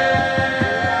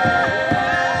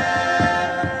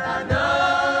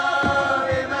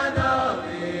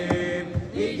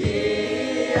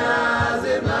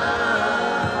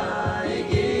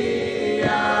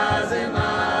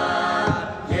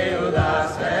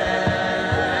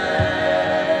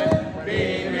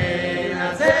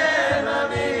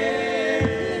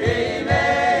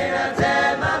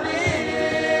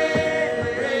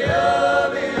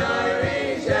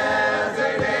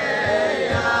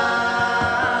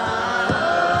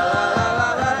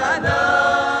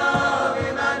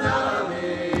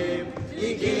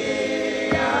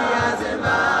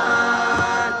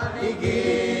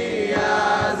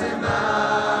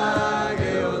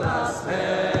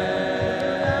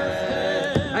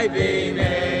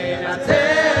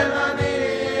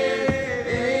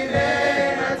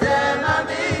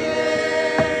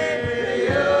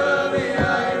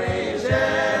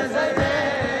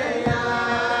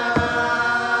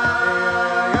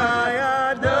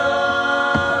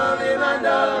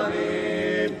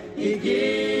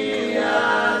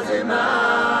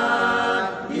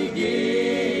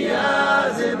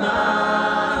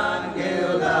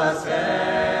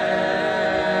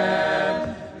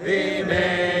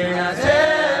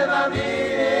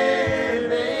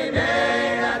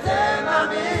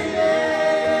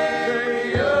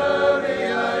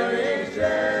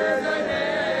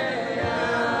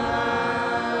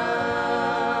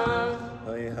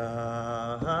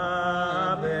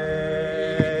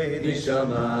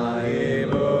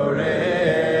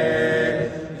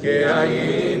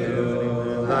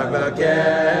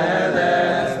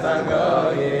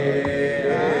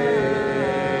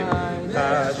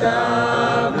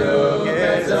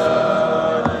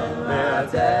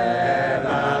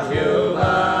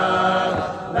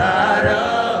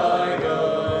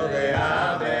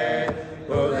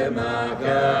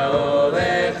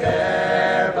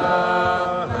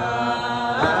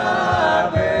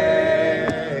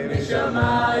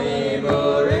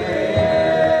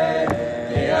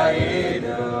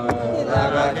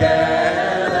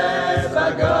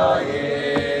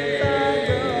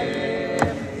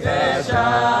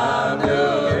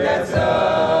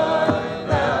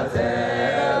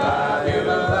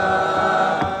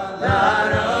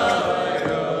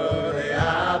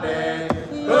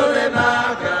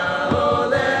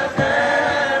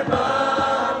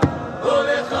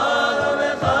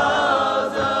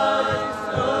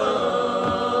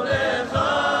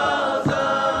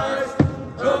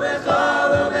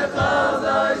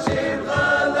Shame.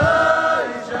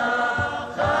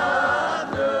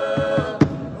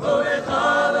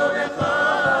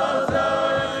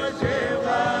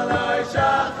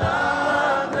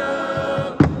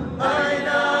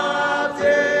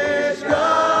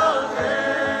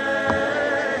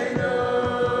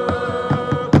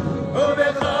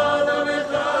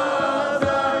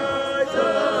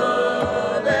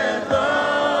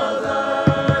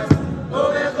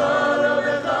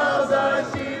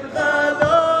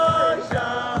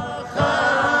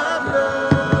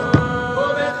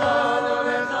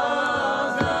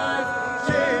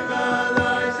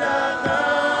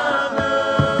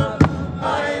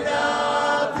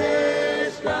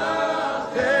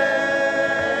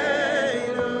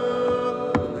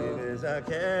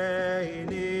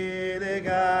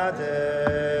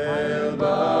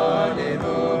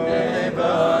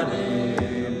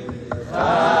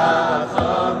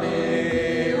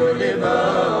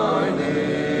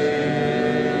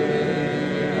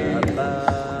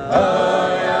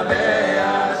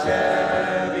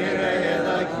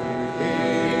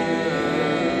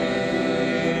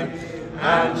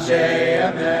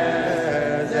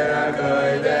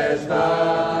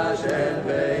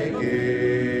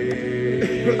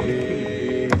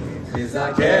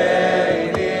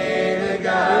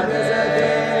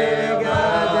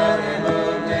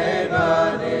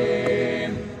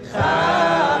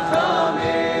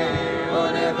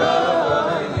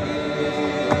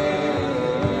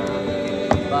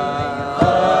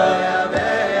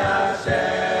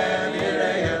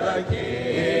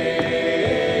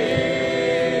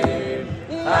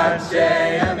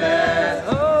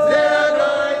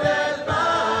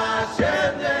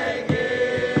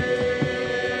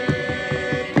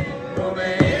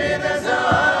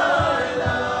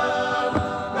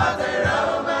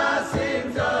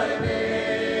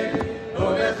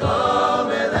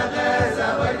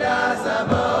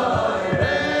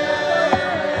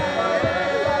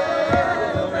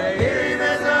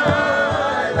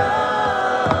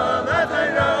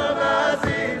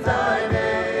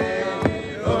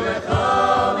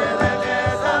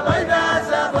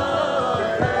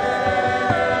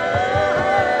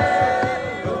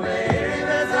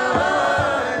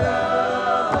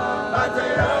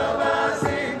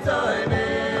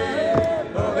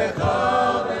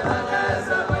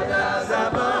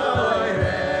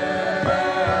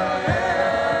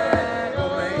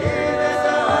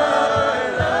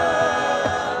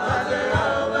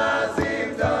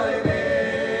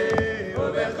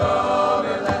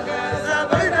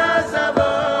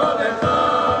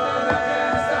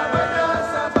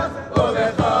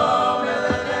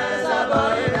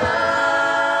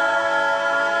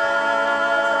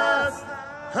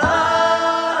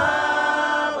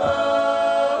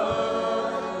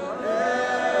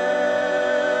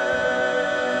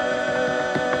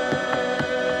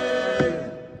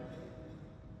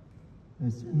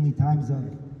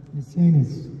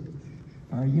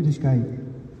 Our Yiddishkeit,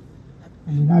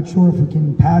 and we're not sure if we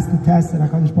can pass the test that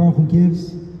HaKadosh Baruch Hu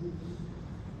gives,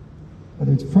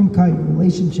 whether it's frumkeit,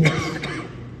 relationships.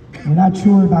 We're not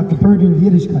sure about the burden of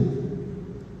Yiddishkeit.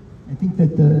 I think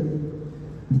that the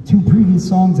two previous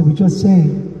songs that we just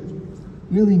sang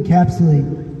really encapsulate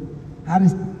how to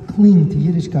cling to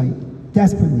Yiddishkeit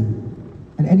desperately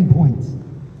at any point.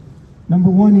 Number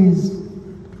one is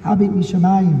Habit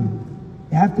Mishamayim.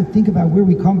 You have to think about where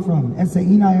we come from.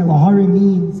 Esa'inai Elahara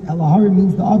means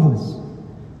the Avos.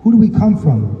 Who do we come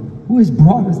from? Who has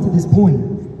brought us to this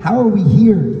point? How are we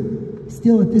here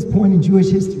still at this point in Jewish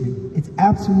history? It's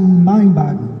absolutely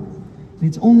mind-boggling. And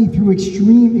it's only through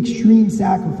extreme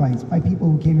sacrifice by people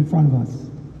who came in front of us.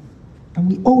 And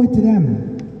we owe it to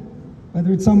them.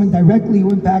 Whether it's someone directly who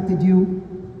impacted you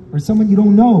or someone you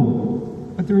don't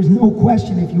know. But there is no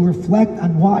question, if you reflect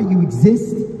on why you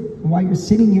exist and why you're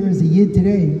sitting here as a Yid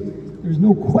today, there's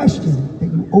no question that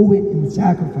you owe it in the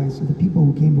sacrifice of the people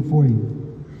who came before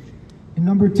you. And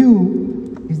number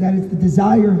two is that it's the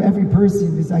desire of every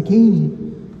person, the Zakeni,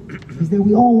 is that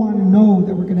we all want to know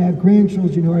that we're going to have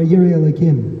grandchildren who are Yirei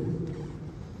Elokim.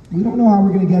 We don't know how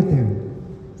we're going to get there.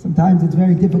 Sometimes it's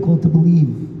very difficult to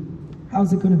believe.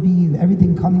 How's it going to be,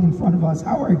 everything coming in front of us?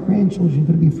 How are our grandchildren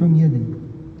going to be from Yidden?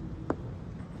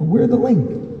 But we're the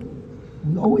link.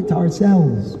 We owe it to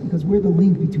ourselves because we're the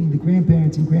link between the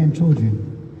grandparents and grandchildren.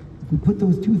 If we put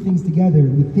those two things together,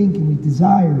 we think and we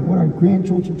desire what our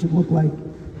grandchildren should look like,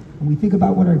 and we think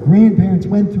about what our grandparents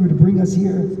went through to bring us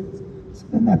here, so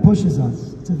then that pushes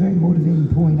us. It's a very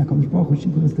motivating point. HaKadosh Baruch Hu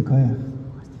should give us the koyach.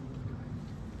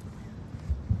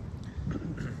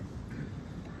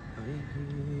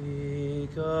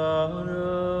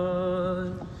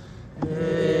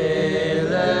 Hare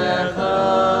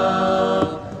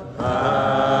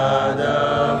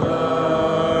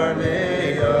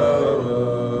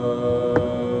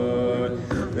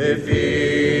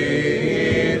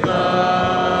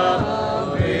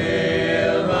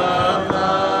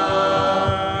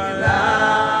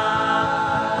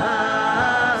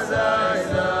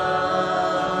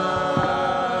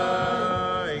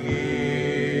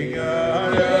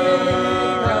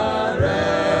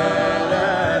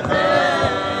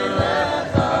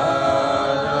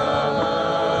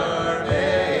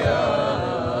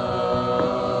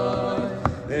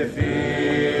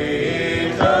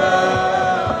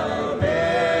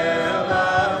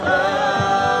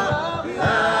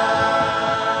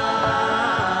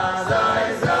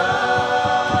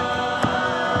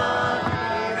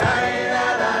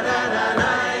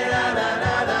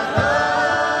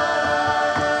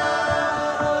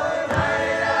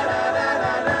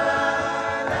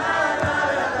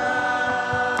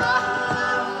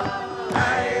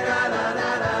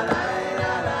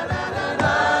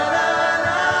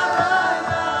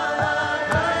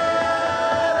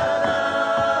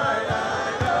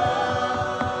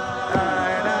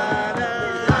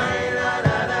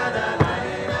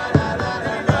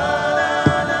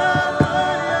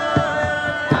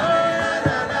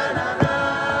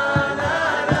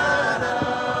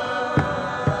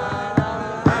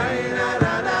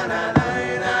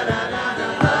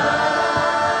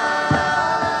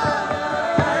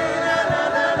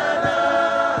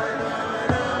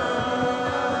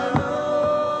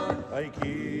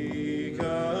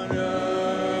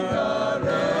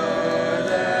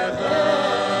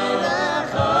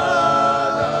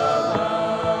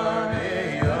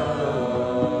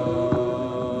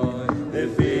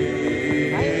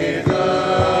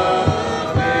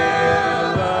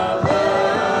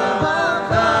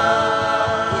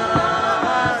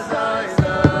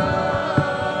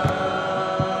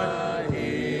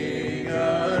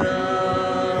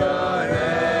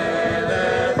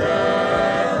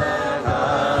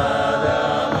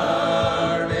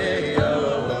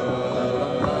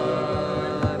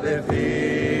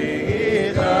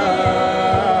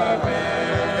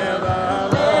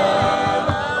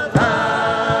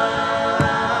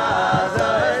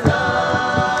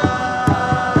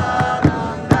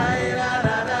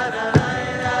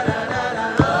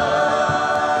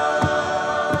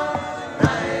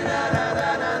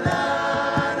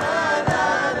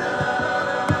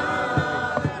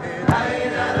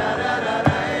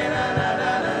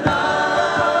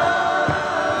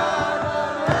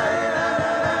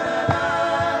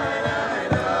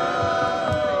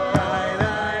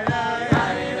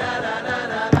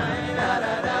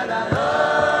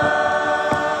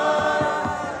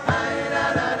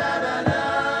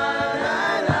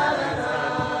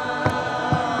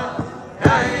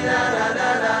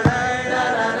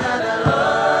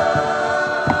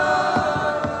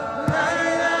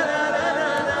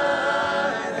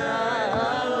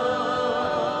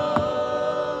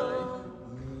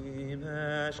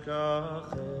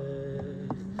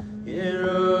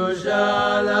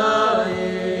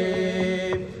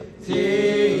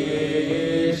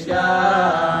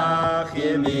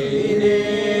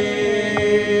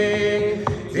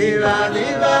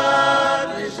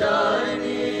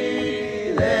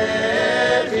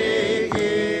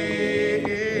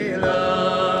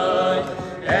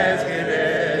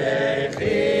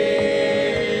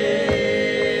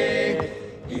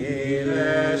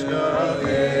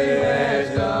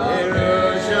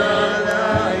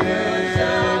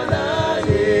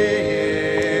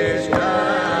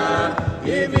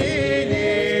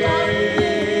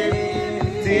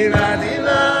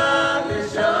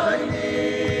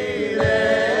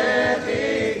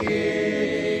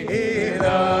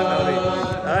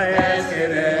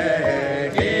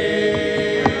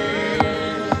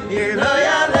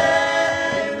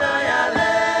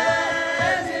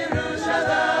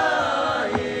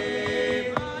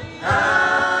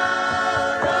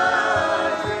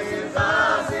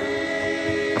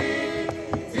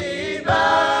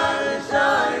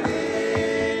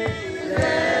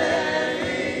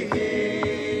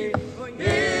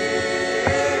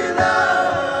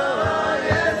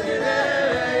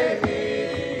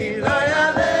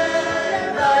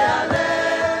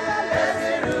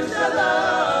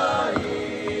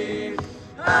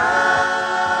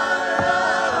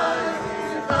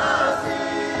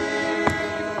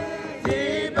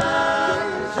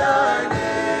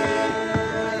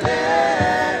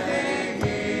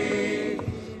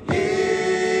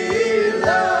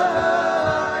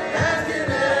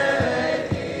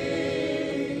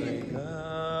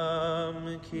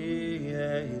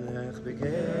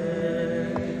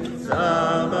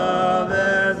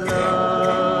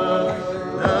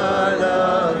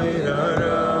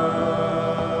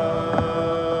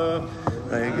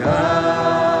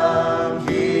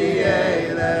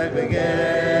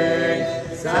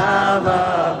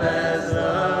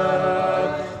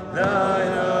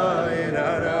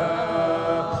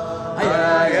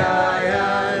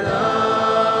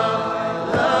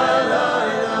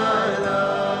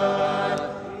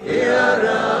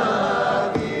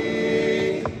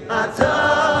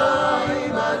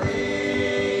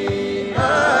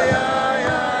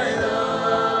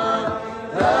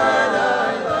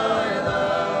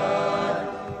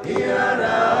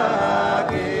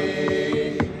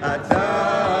Ata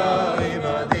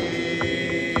imadi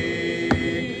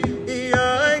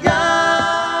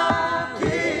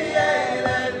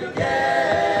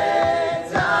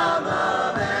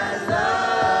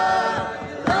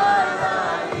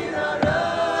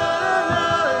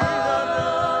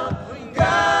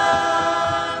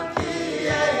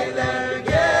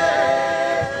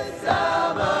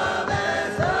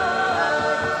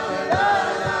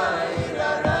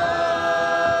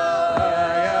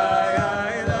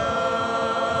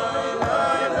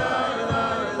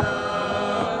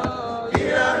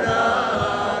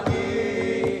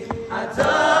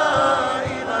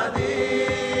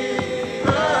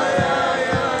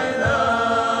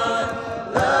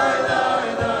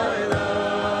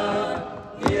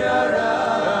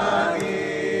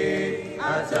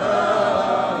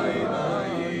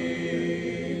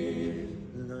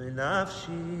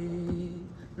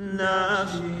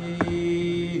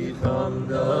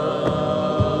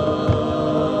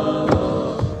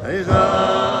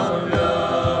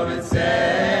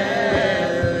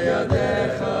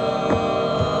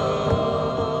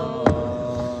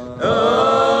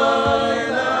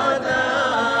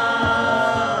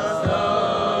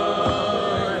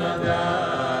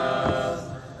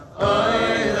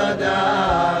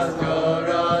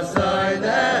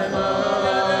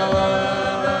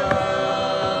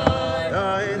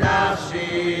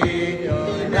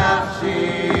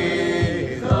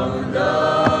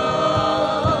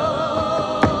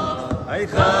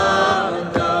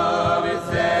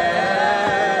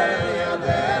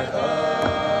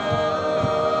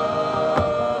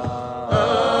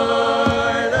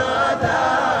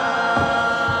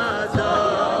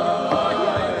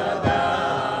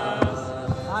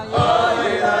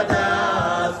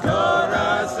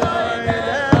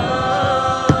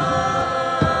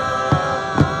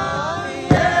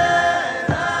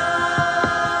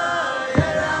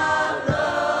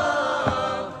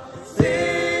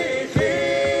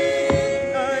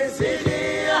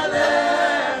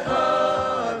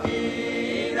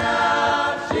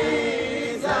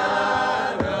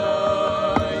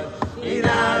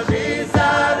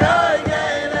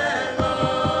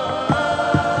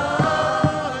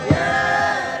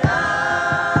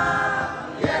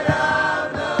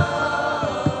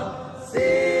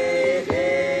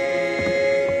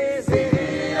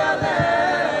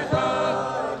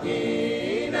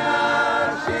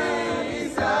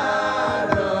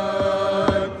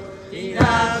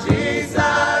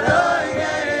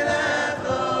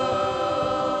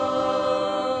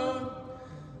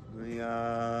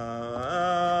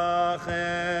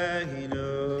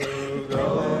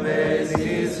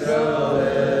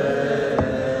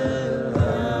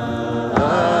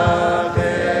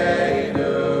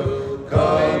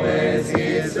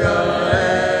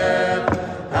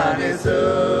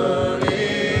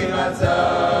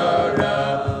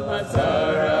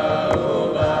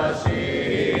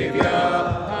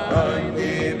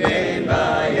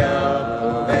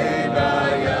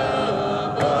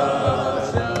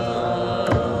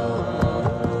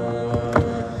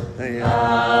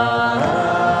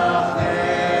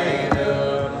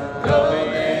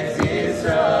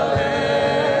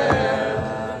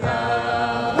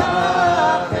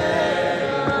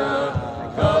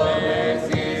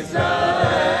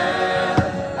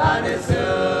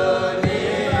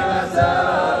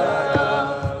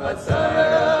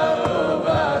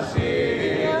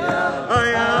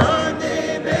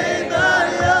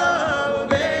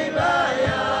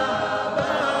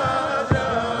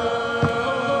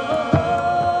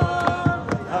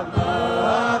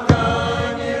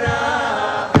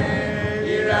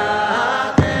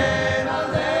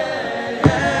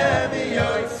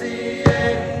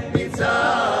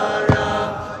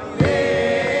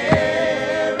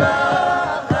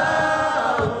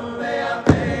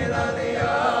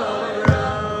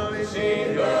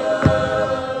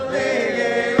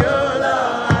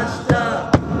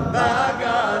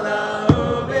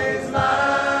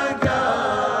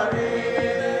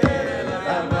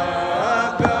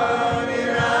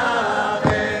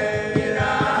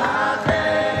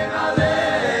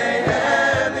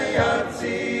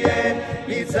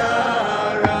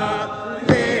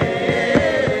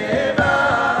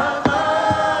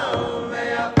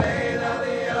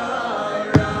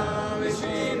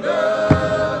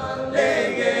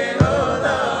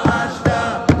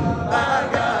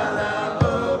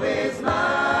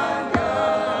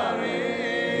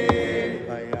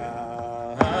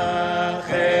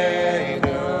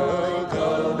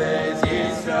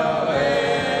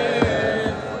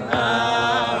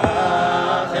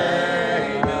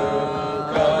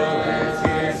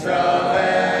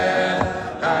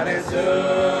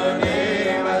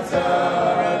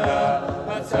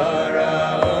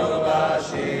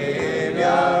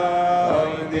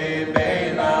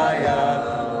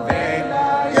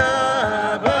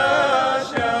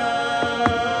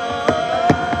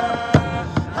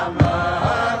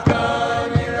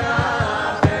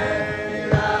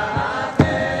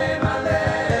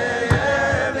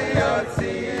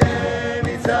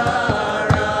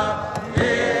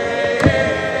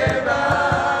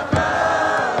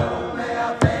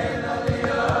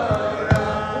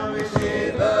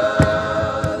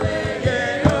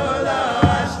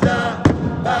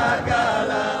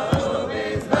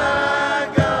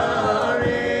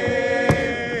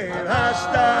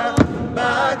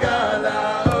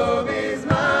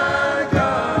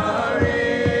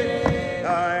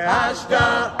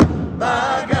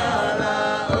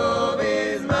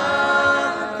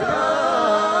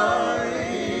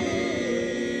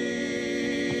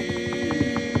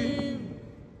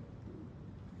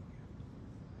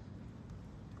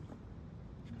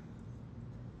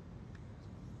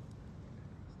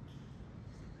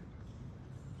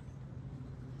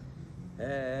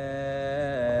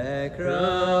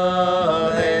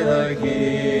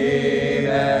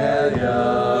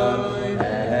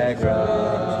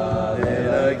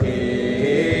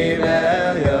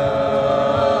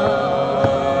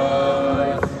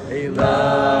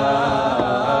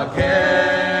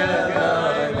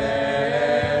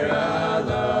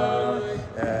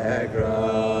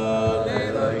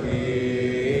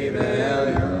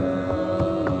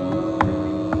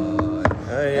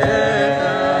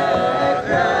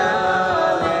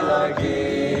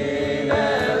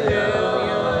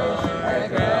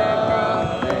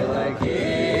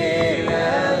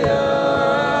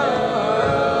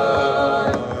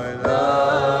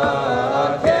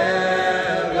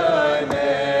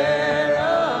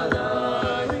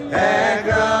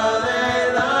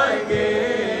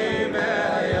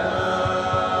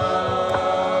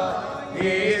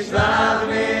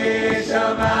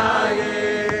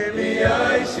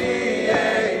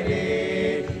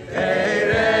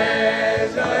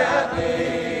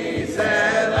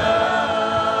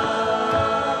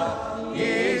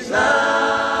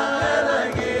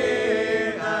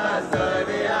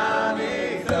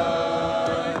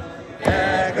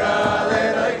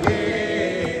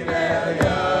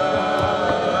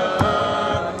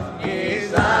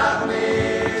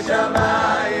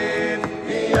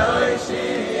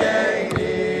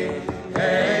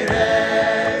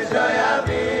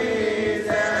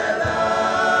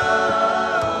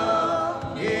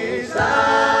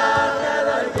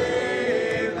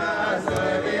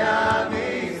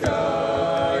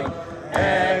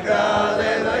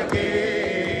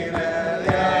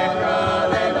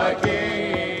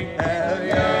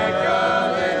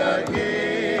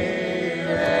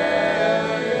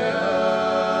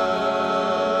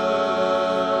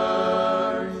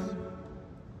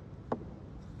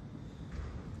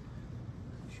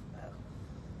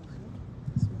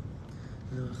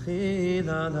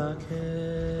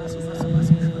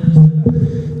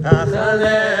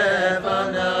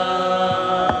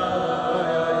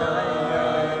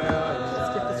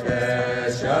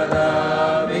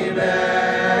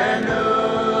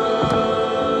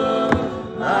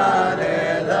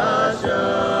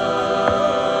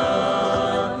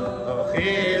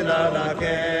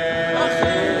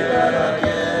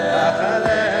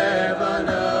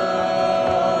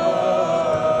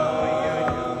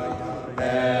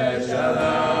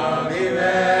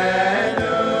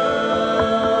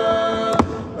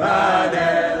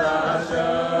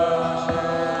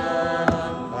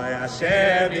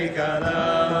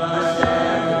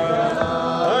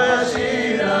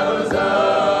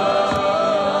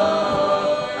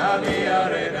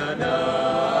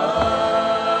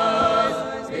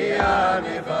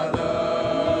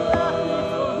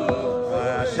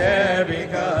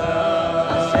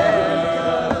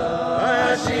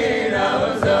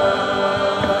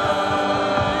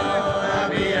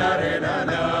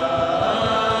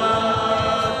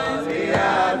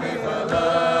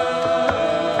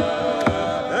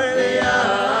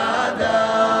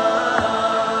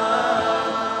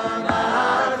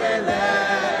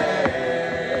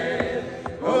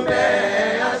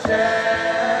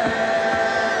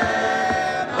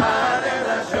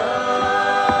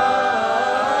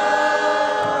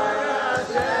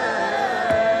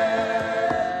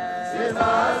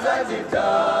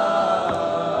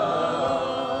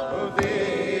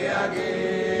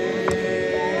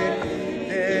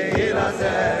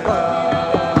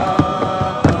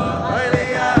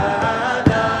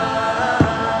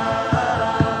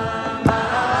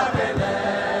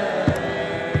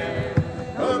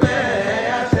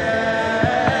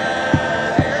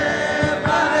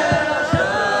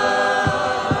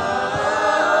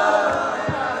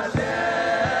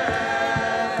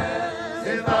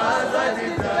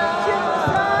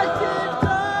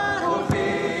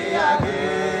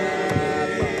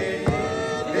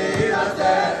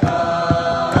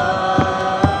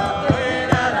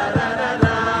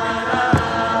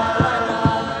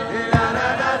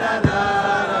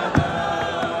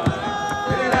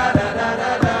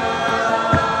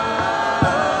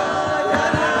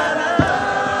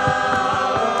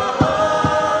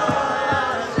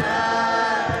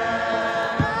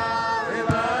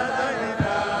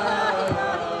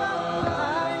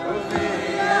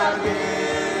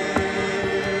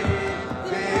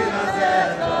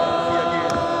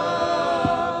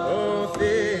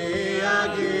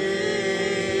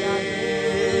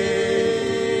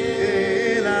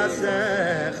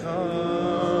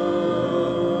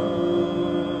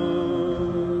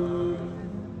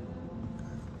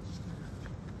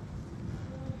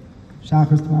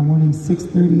Shachris tomorrow morning,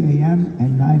 6:30 a.m.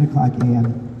 and 9 o'clock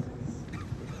a.m.